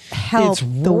cooking. Can't help it's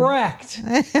wrecked.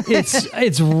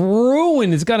 it's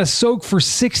ruined. It's got to soak for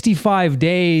 65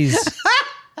 days.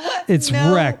 It's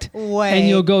wrecked. Way. And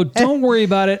you'll go, don't worry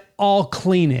about it. I'll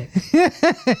clean it.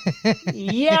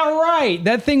 Yeah, right.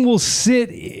 That thing will sit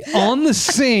on the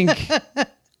sink,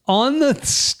 on the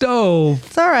stove.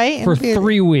 It's all right. For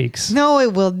 3 weeks. No,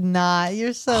 it will not.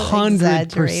 You're so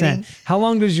 100%. How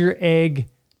long does your egg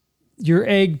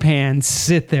pan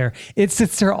sit there? It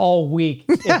sits there all week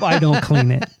if I don't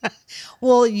clean it.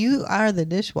 Well, you are the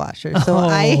dishwasher, so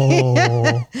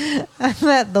I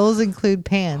let those include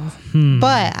pans.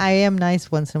 But I am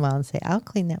nice once in a while and say, I'll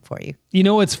clean that for you. You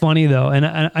know what's funny though,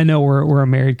 and I know we're a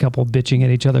married couple bitching at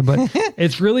each other, but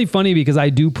it's really funny because I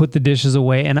do put the dishes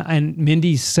away, and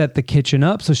Mindy set the kitchen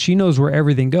up so she knows where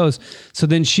everything goes. So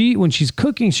then when she's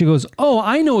cooking, she goes, "Oh,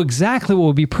 I know exactly what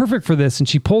would be perfect for this," and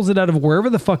she pulls it out of wherever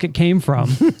the fuck it came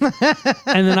from,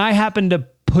 and then I happen to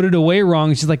put it away wrong.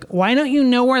 And she's like, "Why don't you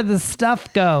know where the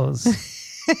stuff goes?"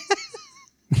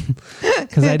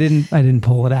 Because I didn't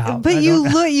pull it out. But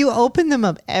you open them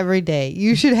up every day.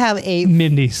 You should have a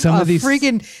Mindy. Some of these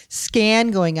freaking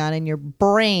scan going on in your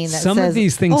brain that some says, of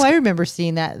these things. "Oh, I remember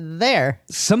seeing that there."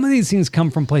 Some of these things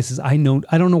come from places I know.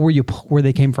 I don't know where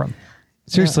they came from.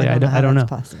 Seriously, I don't know.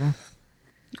 Possible.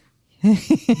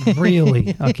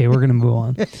 Really? Okay, we're gonna move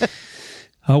on.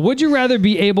 Would you rather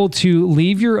be able to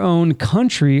leave your own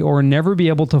country or never be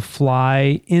able to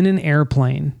fly in an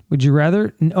airplane? Would you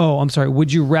rather...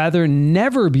 Would you rather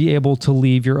never be able to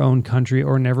leave your own country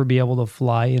or never be able to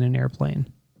fly in an airplane?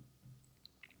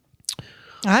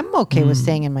 I'm okay with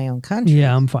staying in my own country.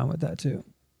 Yeah, I'm fine with that too.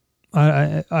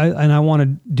 I want to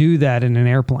do that in an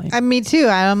airplane. Me too.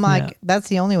 I'm like, that's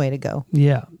the only way to go.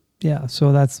 Yeah.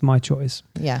 So that's my choice.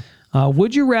 Yeah.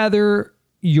 Would you rather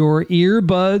your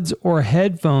earbuds or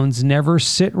headphones never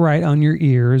sit right on your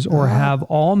ears or have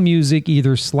all music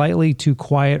either slightly too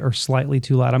quiet or slightly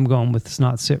too loud? I'm going with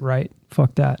not sit right.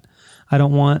 Fuck that. I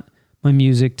don't want my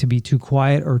music to be too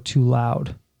quiet or too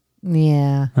loud.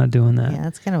 Yeah. Not doing that. Yeah,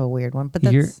 that's kind of a weird one. But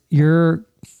that's... Your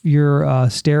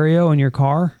stereo in your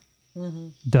car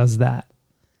does that.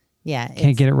 Yeah.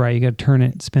 Can't get it right. You got to turn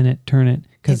it, spin it, turn it.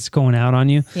 Because it's going out on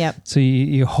you. Yep. So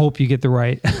you hope you get the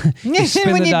right. When you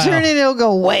turn it, it'll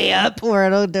go way up or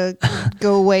it'll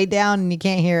go way down and you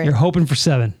can't hear it. You're hoping for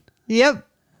 7. Yep.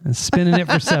 And spinning it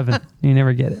for 7. You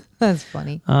never get it. That's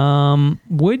funny.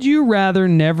 Would you rather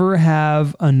never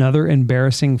have another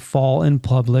embarrassing fall in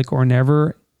public or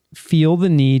never feel the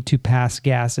need to pass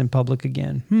gas in public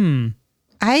again?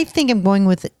 I think I'm going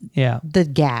with the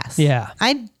gas. Yeah.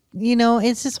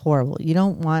 It's just horrible. You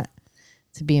don't want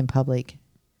to be in public.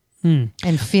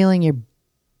 And feeling your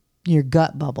Your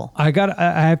gut bubble.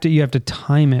 You have to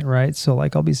time it, right? So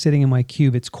like I'll be sitting in my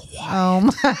cube. It's quiet. Oh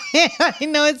my, I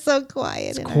know it's so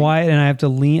quiet. It's quiet and I have to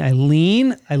lean. I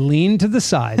lean to the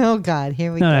side. Oh God,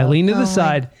 here we go. I lean to the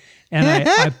side and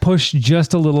I push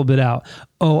just a little bit out.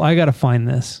 Oh, I got to find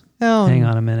this. Oh, hang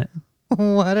on a minute.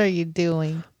 What are you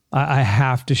doing? I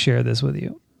have to share this with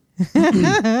you.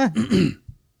 I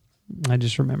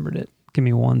just remembered it. Give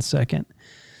me 1 second.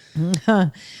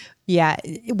 Yeah,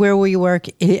 where we work,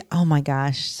 oh my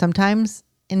gosh, sometimes,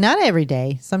 and not every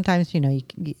day, sometimes,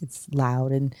 it's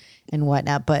loud and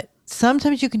whatnot, but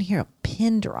sometimes you can hear a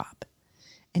pin drop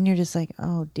and you're just like,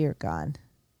 oh dear God.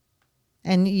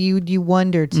 And you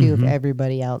wonder too if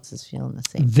everybody else is feeling the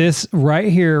same. This right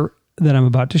here that I'm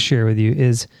about to share with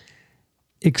you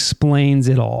explains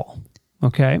it all.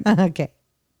 Okay? Okay.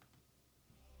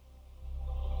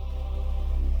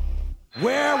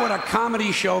 Where would a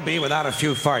comedy show be without a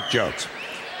few fart jokes?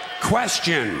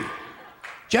 Question.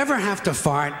 Did you ever have to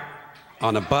fart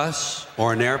on a bus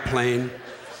or an airplane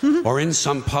or in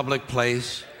some public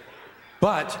place,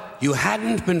 but you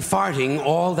hadn't been farting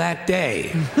all that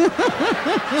day?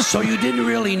 So you didn't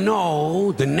really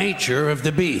know the nature of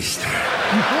the beast.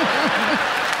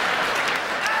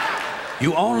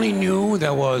 You only knew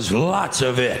there was lots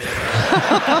of it.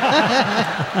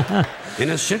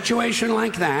 In a situation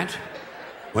like that,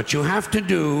 what you have to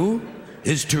do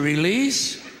is to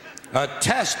release a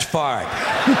test fart.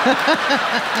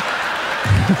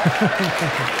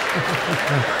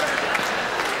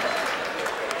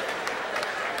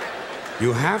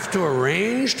 You have to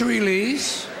arrange to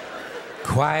release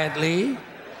quietly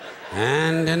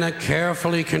and in a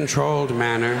carefully controlled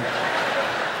manner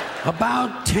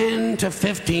about 10 to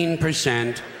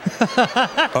 15%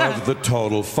 of the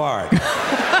total fart.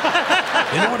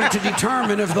 In order to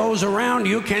determine if those around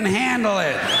you can handle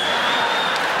it.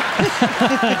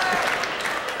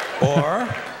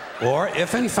 or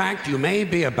if in fact you may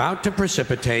be about to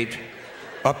precipitate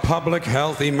a public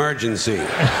health emergency.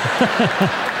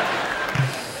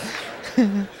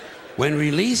 When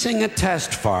releasing a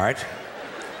test fart,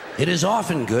 it is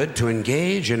often good to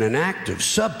engage in an act of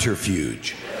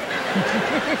subterfuge,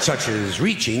 such as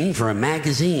reaching for a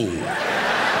magazine.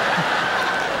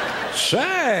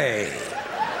 Say,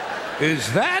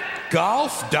 is that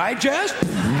Golf Digest?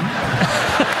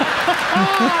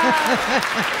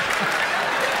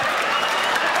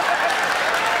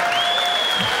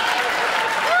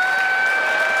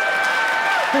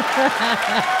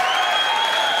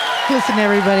 Listen,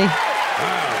 everybody.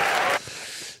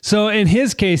 So in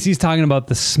his case, he's talking about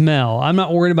the smell. I'm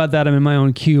not worried about that. I'm in my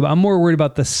own cube. I'm more worried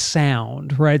about the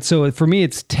sound, right? So for me,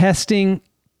 it's testing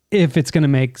if it's going to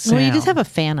make sound. Well, you just have a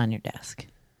fan on your desk.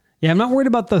 Yeah, I'm not worried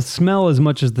about the smell as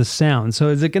much as the sound. So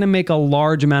is it going to make a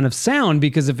large amount of sound?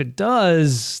 Because if it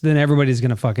does, then everybody's going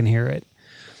to fucking hear it.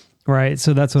 Right?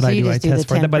 So that's what I do. I test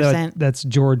for that. By the way, that's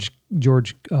George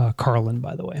Carlin,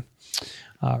 by the way.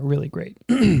 Really great.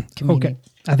 Okay.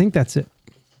 I think that's it.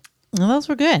 Well, those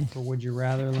were good. For Would You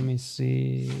Rather, let me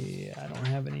see. I don't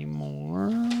have any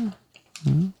more.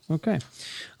 Okay.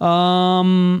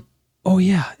 Oh,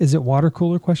 yeah. Is it water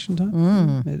cooler question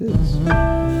time? It is.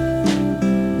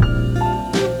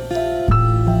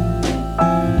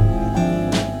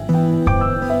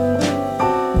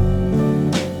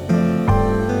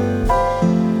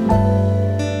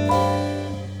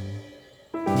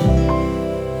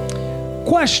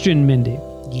 Question, Mindy.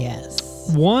 Yes.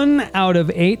 1 out of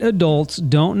 8 adults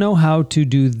don't know how to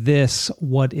do this.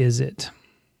 What is it?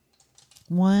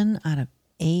 1 out of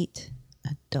 8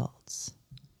 adults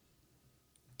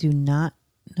do not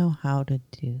know how to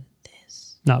do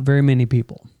this. Not very many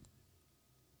people.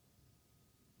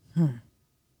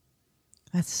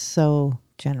 That's so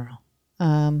general.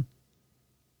 It's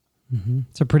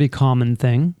a pretty common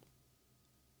thing.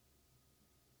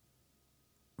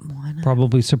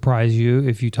 Probably surprise you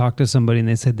if you talk to somebody and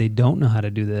they said they don't know how to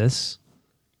do this.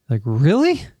 Like,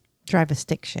 really? Drive a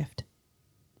stick shift.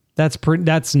 That's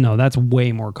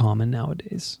way more common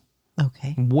nowadays.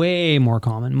 Okay. Way more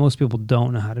common. Most people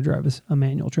don't know how to drive a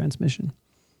manual transmission.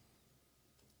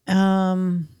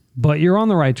 But you're on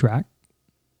the right track.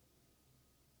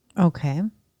 Okay.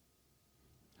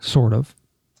 Sort of.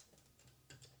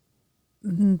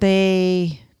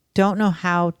 They don't know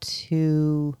how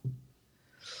to...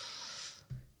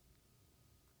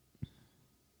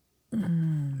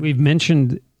 We've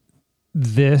mentioned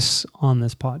this on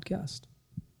this podcast.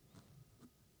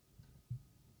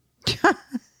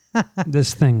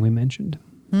 This thing we mentioned.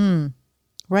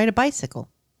 Ride a bicycle.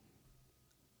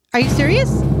 Are you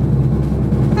serious?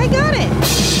 I got it.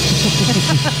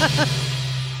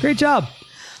 Great job.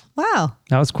 Wow.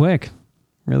 That was quick.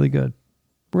 Really good.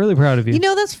 Really proud of you. You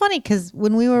know, that's funny because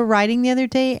when we were riding the other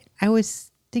day, I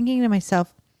was thinking to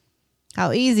myself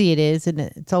how easy it is. And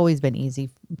it's always been easy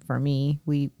for me.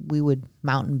 We would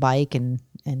mountain bike and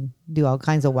do all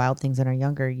kinds of wild things in our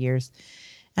younger years.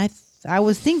 And I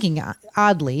was thinking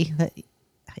oddly that,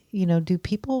 you know, do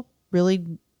people really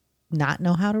not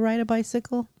know how to ride a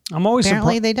bicycle?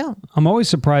 Apparently they don't. I'm always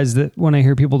surprised that when I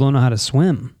hear people don't know how to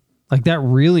swim. Like that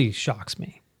really shocks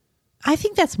me. I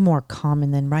think that's more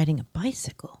common than riding a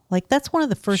bicycle. Like that's one of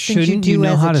the first things you Shouldn't do you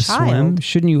know as how a to child. swim?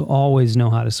 Shouldn't you always know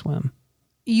how to swim?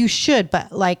 You should,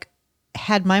 but like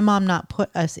had my mom not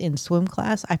put us in swim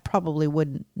class, I probably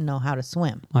wouldn't know how to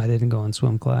swim. I didn't go in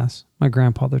swim class. My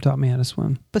grandfather taught me how to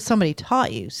swim. But somebody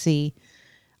taught you. See,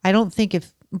 I don't think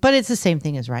but it's the same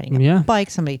thing as riding a bike.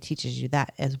 Somebody teaches you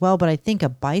that as well. But I think a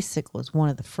bicycle is one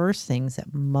of the first things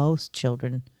that most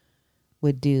children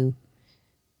would do.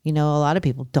 You know, a lot of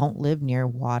people don't live near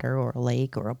water or a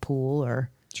lake or a pool or.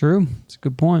 True. It's a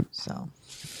good point. So.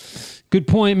 Good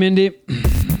point, Mindy.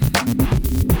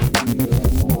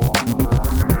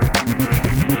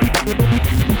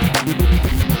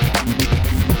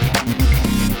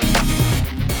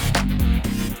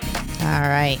 All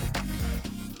right.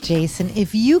 Jason,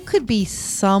 if you could be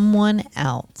someone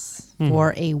else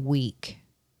for a week,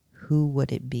 who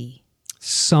would it be?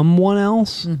 Someone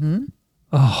else? Mm-hmm.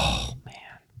 Oh, man.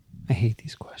 I hate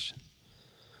these questions.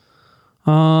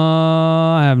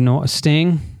 I have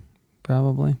Sting,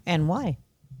 probably. And why?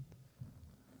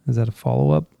 Is that a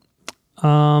follow-up?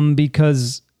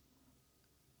 Because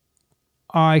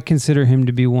I consider him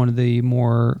to be one of the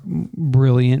more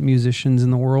brilliant musicians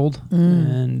in the world.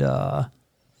 And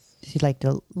Does he like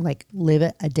to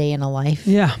live a day in a life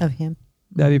of him?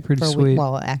 That'd be pretty sweet.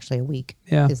 Well, actually a week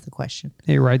is the question.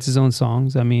 He writes his own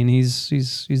songs. I mean, he's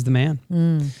the man.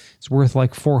 It's worth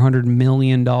like $400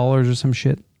 million or some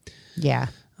shit. Yeah.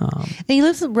 And he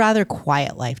lives a rather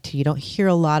quiet life too. You don't hear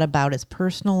a lot about his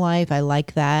personal life. I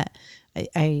like that.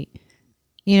 I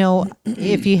you know,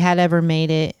 if you had ever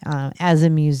made it as a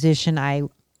musician, I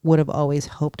would have always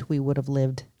hoped we would have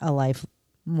lived a life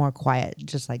more quiet,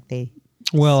 just like they.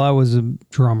 Well, I was a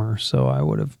drummer, so I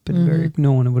would have been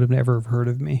no one would have ever heard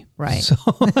of me. Right. So.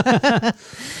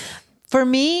 For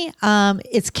me,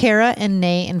 it's Kara and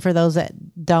Nate. And for those that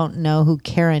don't know who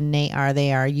Kara and Nate are,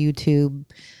 they are YouTube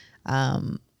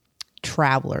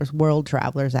travelers, world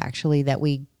travelers, actually, that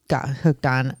we got hooked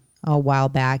on a while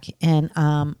back. And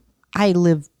I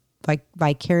live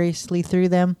vicariously through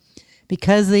them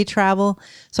because they travel.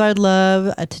 So I'd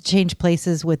love to change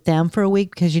places with them for a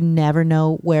week because you never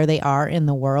know where they are in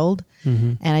the world.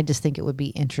 And I just think it would be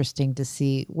interesting to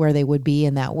see where they would be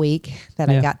in that week that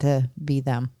I got to be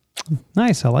them.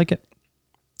 Nice. I like it.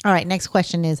 All right. Next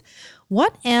question is,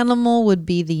 what animal would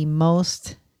be the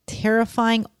most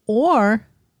terrifying or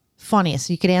funniest?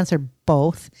 You could answer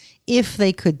both if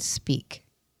they could speak.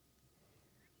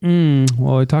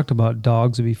 Well, I talked about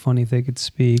dogs would be funny if they could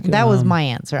speak. That was my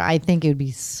answer. I think it would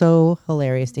be so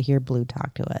hilarious to hear Blue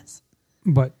talk to us.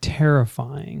 But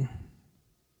terrifying.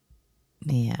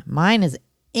 Yeah. Mine is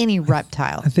any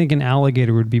reptile. I think an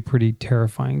alligator would be pretty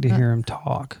terrifying to hear him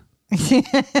talk.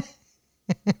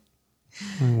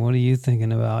 What are you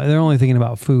thinking about? They're only thinking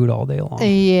about food all day long.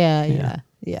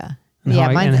 Yeah.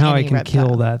 And how I can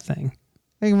kill that thing.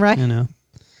 Right. You know,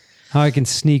 how I can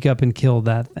sneak up and kill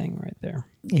that thing right there.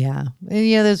 Yeah.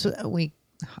 We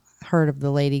heard of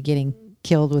the lady getting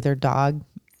killed with her dog.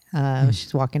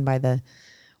 She's walking by the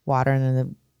water and then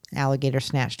the alligator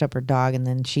snatched up her dog and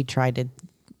then she tried to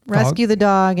rescue the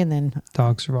dog and then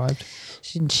dog survived.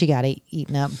 She got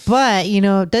eaten up. But, you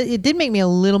know, it did make me a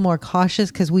little more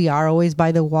cautious because we are always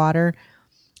by the water.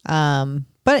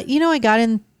 But, you know, I got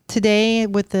in today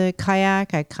with the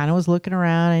kayak. I kind of was looking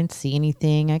around. I didn't see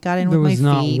anything. I got in with my feet.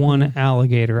 There was not one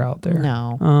alligator out there.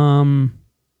 No.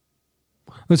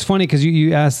 It was funny because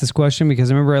you asked this question because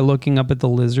I remember looking up at the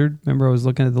lizard. Remember I was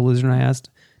looking at the lizard and I asked,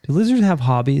 do lizards have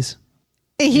hobbies?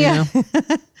 Yeah. You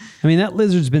know? I mean,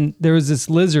 there was this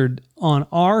lizard on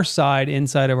our side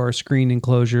inside of our screened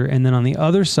enclosure. And then on the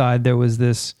other side, there was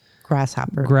this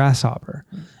grasshopper.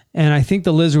 And I think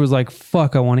the lizard was like,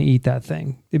 fuck, I want to eat that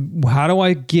thing. How do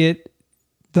I get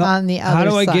on the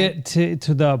other side? I get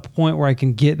to the point where I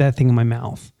can get that thing in my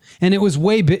mouth? And it was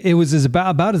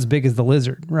about as big as the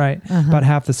lizard, right? About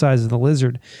half the size of the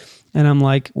lizard. And I'm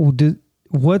like, well,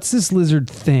 what's this lizard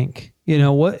think? You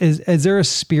know, what is there a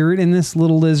spirit in this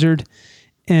little lizard?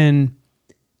 And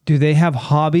do they have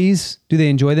hobbies? Do they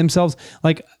enjoy themselves?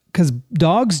 Like, because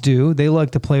dogs do. They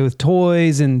like to play with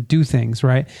toys and do things,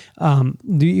 right?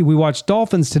 We watched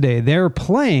Dolphins today. They're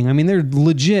playing. I mean, they're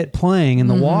legit playing in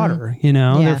the water, you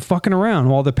know? Yeah. They're fucking around.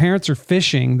 While the parents are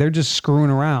fishing, they're just screwing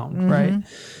around, right?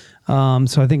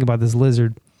 So I think about this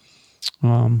lizard.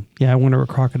 I wonder what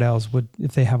crocodiles would,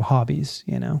 if they have hobbies,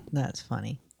 you know? That's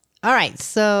funny. All right.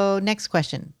 So next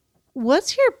question.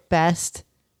 What's your best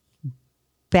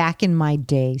back in my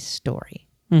day story?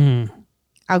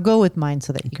 I'll go with mine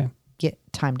so that you get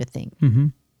time to think.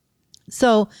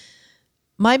 So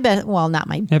my best, well, not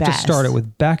my best. You have to start it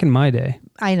with back in my day.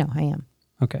 I know, I am.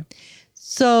 Okay.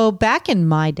 So back in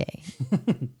my day,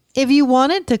 if you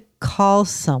wanted to call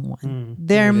someone,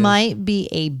 there might be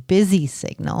a busy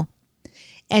signal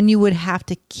and you would have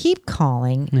to keep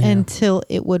calling until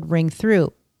it would ring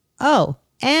through. Oh,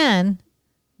 and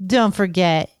don't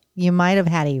forget, you might have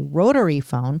had a rotary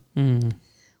phone,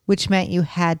 which meant you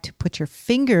had to put your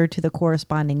finger to the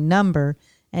corresponding number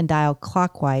and dial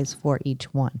clockwise for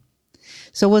each one.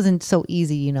 So it wasn't so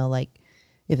easy, you know, like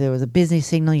if there was a busy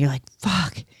signal, you're like,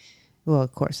 fuck. Well,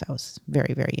 of course, I was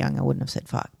very, very young. I wouldn't have said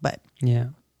fuck, but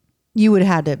you would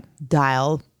have to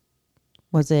dial,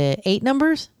 was it 8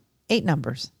 numbers? 8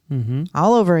 numbers.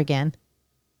 All over again.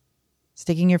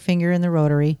 Sticking your finger in the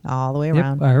rotary all the way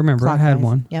around. I remember. Clockwise. I had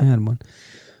one. Yep. I had one.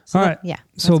 So all right. That's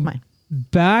so mine.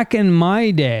 back in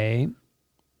my day,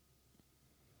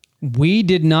 we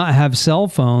did not have cell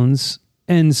phones.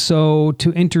 And so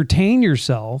to entertain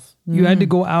yourself, you had to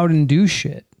go out and do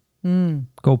shit.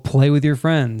 Go play with your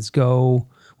friends.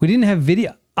 We didn't have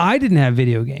video. I didn't have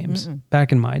video games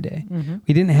back in my day.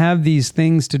 We didn't have these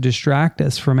things to distract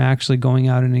us from actually going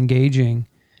out and engaging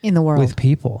In the world. with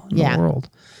people in the world.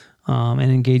 And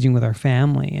engaging with our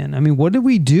family. And I mean, what did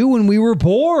we do when we were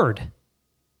bored?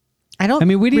 We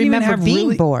didn't even have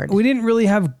being bored. We didn't really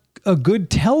have a good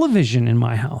television in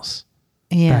my house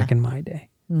back in my day.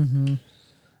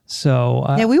 So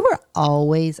we were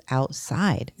always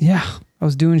outside. Yeah, I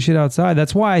was doing shit outside.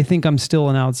 That's why I think I'm still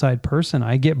an outside person.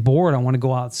 I get bored. I want to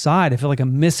go outside. I feel like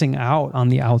I'm missing out on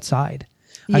the outside.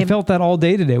 I felt that all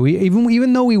day today. We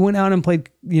even though we went out and played,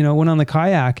 went on the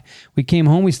kayak, we came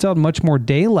home, we still had much more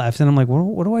day left. And I'm like,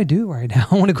 what do I do right now?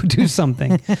 I want to go do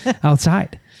something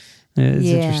outside. It's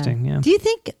interesting. Yeah. Do you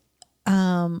think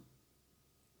that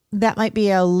might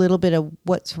be a little bit of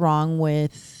what's wrong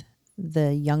with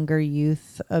the younger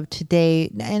youth of today?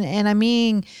 And I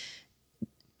mean,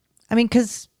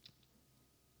 because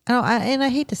I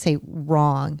hate to say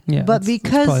wrong, but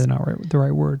because that's probably not the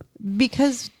right word.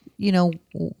 Because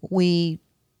we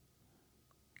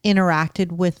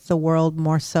interacted with the world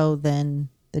more so than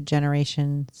the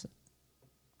generations,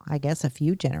 I guess a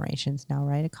few generations now,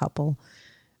 right? A couple.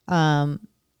 That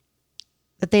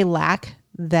they lack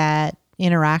that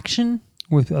interaction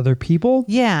with other people.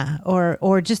 Yeah.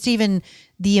 Or just even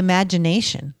the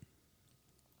imagination.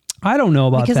 I don't know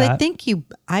about that. Because I think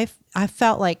I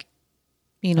felt like,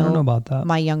 I don't know about that.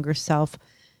 My younger self,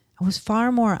 I was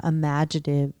far more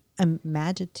imaginative.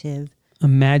 Imaginative.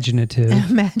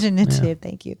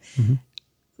 Thank you.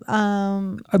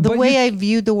 The way I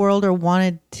viewed the world or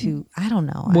wanted to, I don't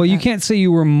know. Well, you can't say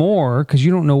you were more because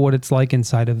you don't know what it's like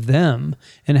inside of them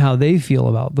and how they feel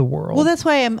about the world. Well, that's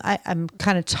why I'm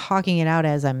kind of talking it out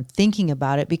as I'm thinking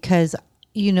about it because,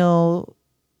 you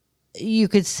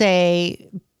could say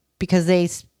because they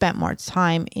spent more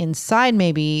time inside,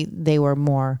 maybe they were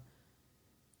more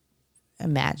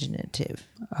imaginative.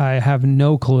 I have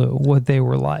no clue what they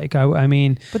were like. I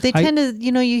mean, but they tend to,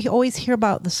 you always hear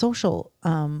about the social.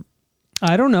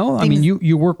 I don't know. I mean,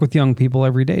 you work with young people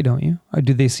every day, don't you? Or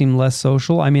do they seem less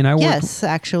social? I mean, yes,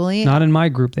 actually, not in my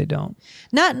group. They don't.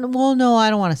 No, I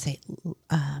don't want to say.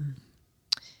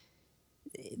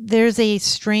 There's a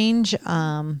strange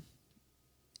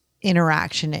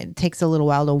interaction. It takes a little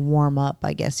while to warm up,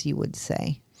 I guess you would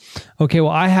say. Okay,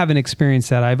 well, I haven't experienced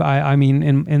that. I mean,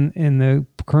 in the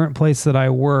current place that I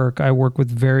work with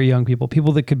very young people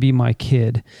that could be my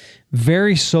kid,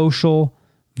 very social,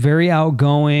 very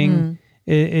outgoing.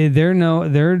 They're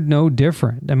no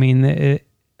different. I mean,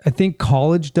 I think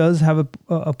college does have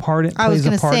a part. It plays a part in that. I was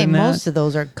going to say most of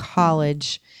those are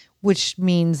college, which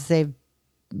means they've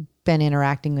been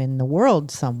interacting in the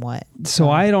world somewhat. So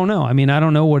I don't know. I mean, I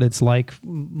don't know what it's like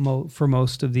for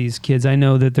most of these kids. I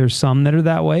know that there's some that are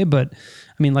that way, but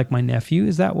I mean, like my nephew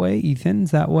is that way. Ethan's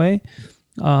that way.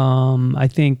 I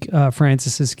think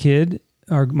Francis's kid,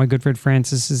 or my good friend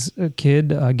Francis's kid,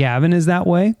 Gavin, is that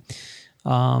way.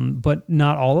 But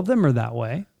not all of them are that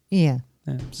way. Yeah.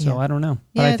 So I don't know.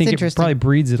 But Yeah, I think it probably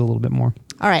breeds it a little bit more.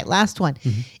 All right, last one.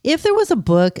 If there was a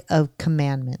book of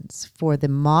commandments for the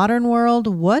modern world,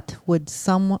 what would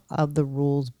some of the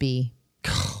rules be?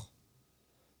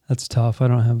 That's tough. I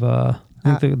don't have I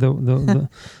think the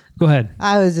go ahead.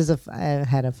 I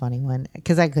had a funny one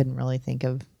because I couldn't really think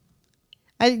of,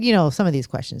 some of these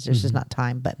questions. There's just not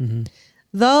time. But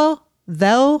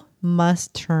thou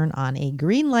must turn on a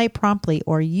green light promptly,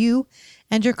 or you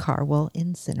and your car will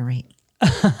incinerate.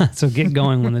 So get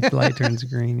going when the light turns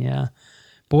green. Yeah.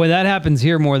 Boy, that happens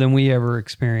here more than we ever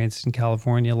experienced in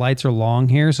California. Lights are long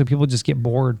here, so people just get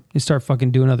bored. They start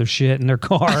fucking doing other shit in their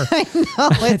car. I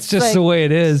know. It's just like the way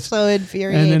it is. So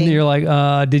infuriating. And then you're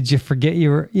like, did you forget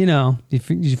you were, did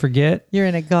you forget? You're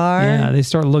in a car. Yeah, they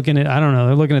start looking at, I don't know,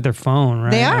 they're looking at their phone,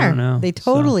 right? They are. I don't know. They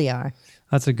totally are.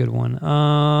 That's a good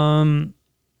one.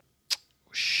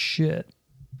 Shit.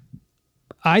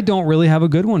 I don't really have a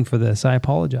good one for this. I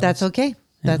apologize. That's okay.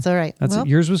 That's all right.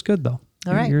 Yours was good, though.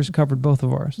 All right. Yours covered both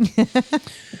of ours.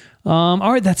 All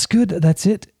right. That's good. That's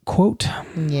it. Quote.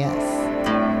 Yes.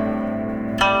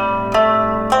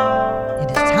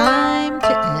 It is time to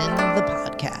end the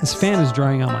podcast. This fan is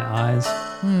drying out my eyes.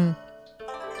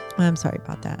 I'm sorry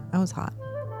about that. I was hot.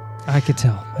 I could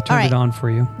tell. I turned it on for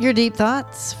you. Your deep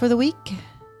thoughts for the week.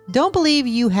 Don't believe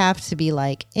you have to be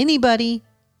like anybody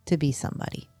to be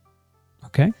somebody.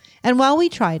 Okay. And while we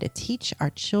try to teach our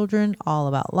children all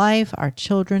about life, our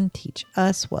children teach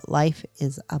us what life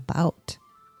is about.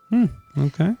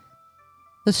 Okay.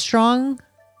 The strong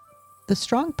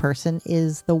person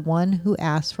is the one who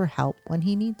asks for help when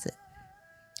he needs it.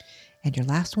 And your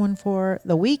last one for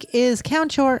the week is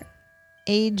count your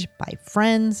age by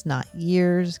friends, not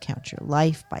years. Count your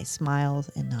life by smiles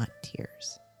and not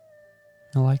tears.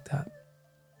 I like that.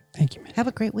 Thank you, man. Have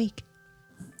a great week.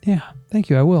 Yeah. Thank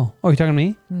you. I will. Oh, you're talking to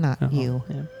me? Not you.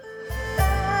 Yeah.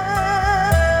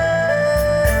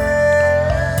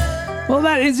 Well,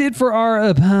 that is it for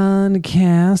our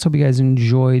podcast. Hope you guys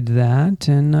enjoyed that.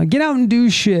 And get out and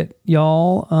do shit,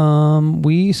 y'all.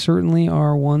 We certainly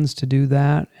are ones to do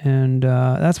that. And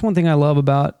that's one thing I love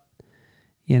about,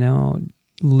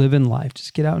 living life.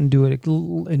 Just get out and do it.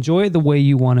 Enjoy it the way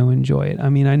you want to enjoy it. I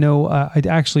mean, I know I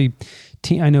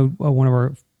know one of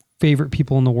our favorite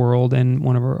people in the world and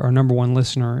one of our number one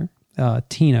listener,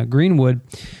 Tina Greenwood,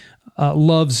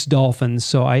 loves dolphins.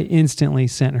 So I instantly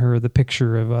sent her the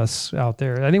picture of us out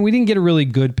there. I think we didn't get a really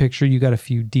good picture. You got a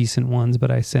few decent ones, but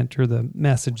I sent her the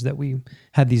message that we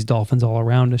had these dolphins all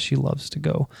around us. She loves to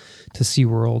go to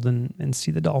SeaWorld and see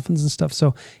the dolphins and stuff.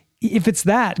 So if it's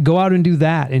that, go out and do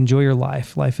that. Enjoy your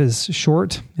life. Life is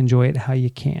short. Enjoy it how you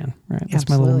can. Right? That's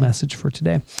my little message for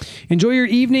today. Enjoy your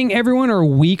evening, everyone, or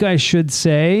week, I should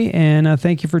say. And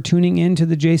thank you for tuning in to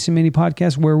the Jason Mini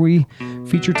Podcast, where we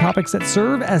feature topics that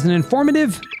serve as an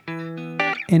informative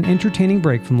and entertaining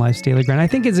break from life's daily grind. I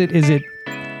think is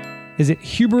it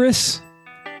hubris?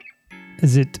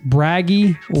 Is it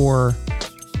braggy or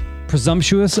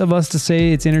presumptuous of us to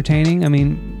say it's entertaining? I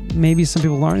mean, maybe some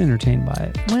people aren't entertained by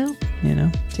it. Well,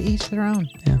 to each their own.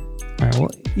 Yeah. All right. Well,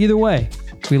 either way,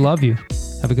 we love you.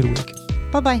 Have a good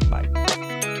week. Bye-bye. Bye.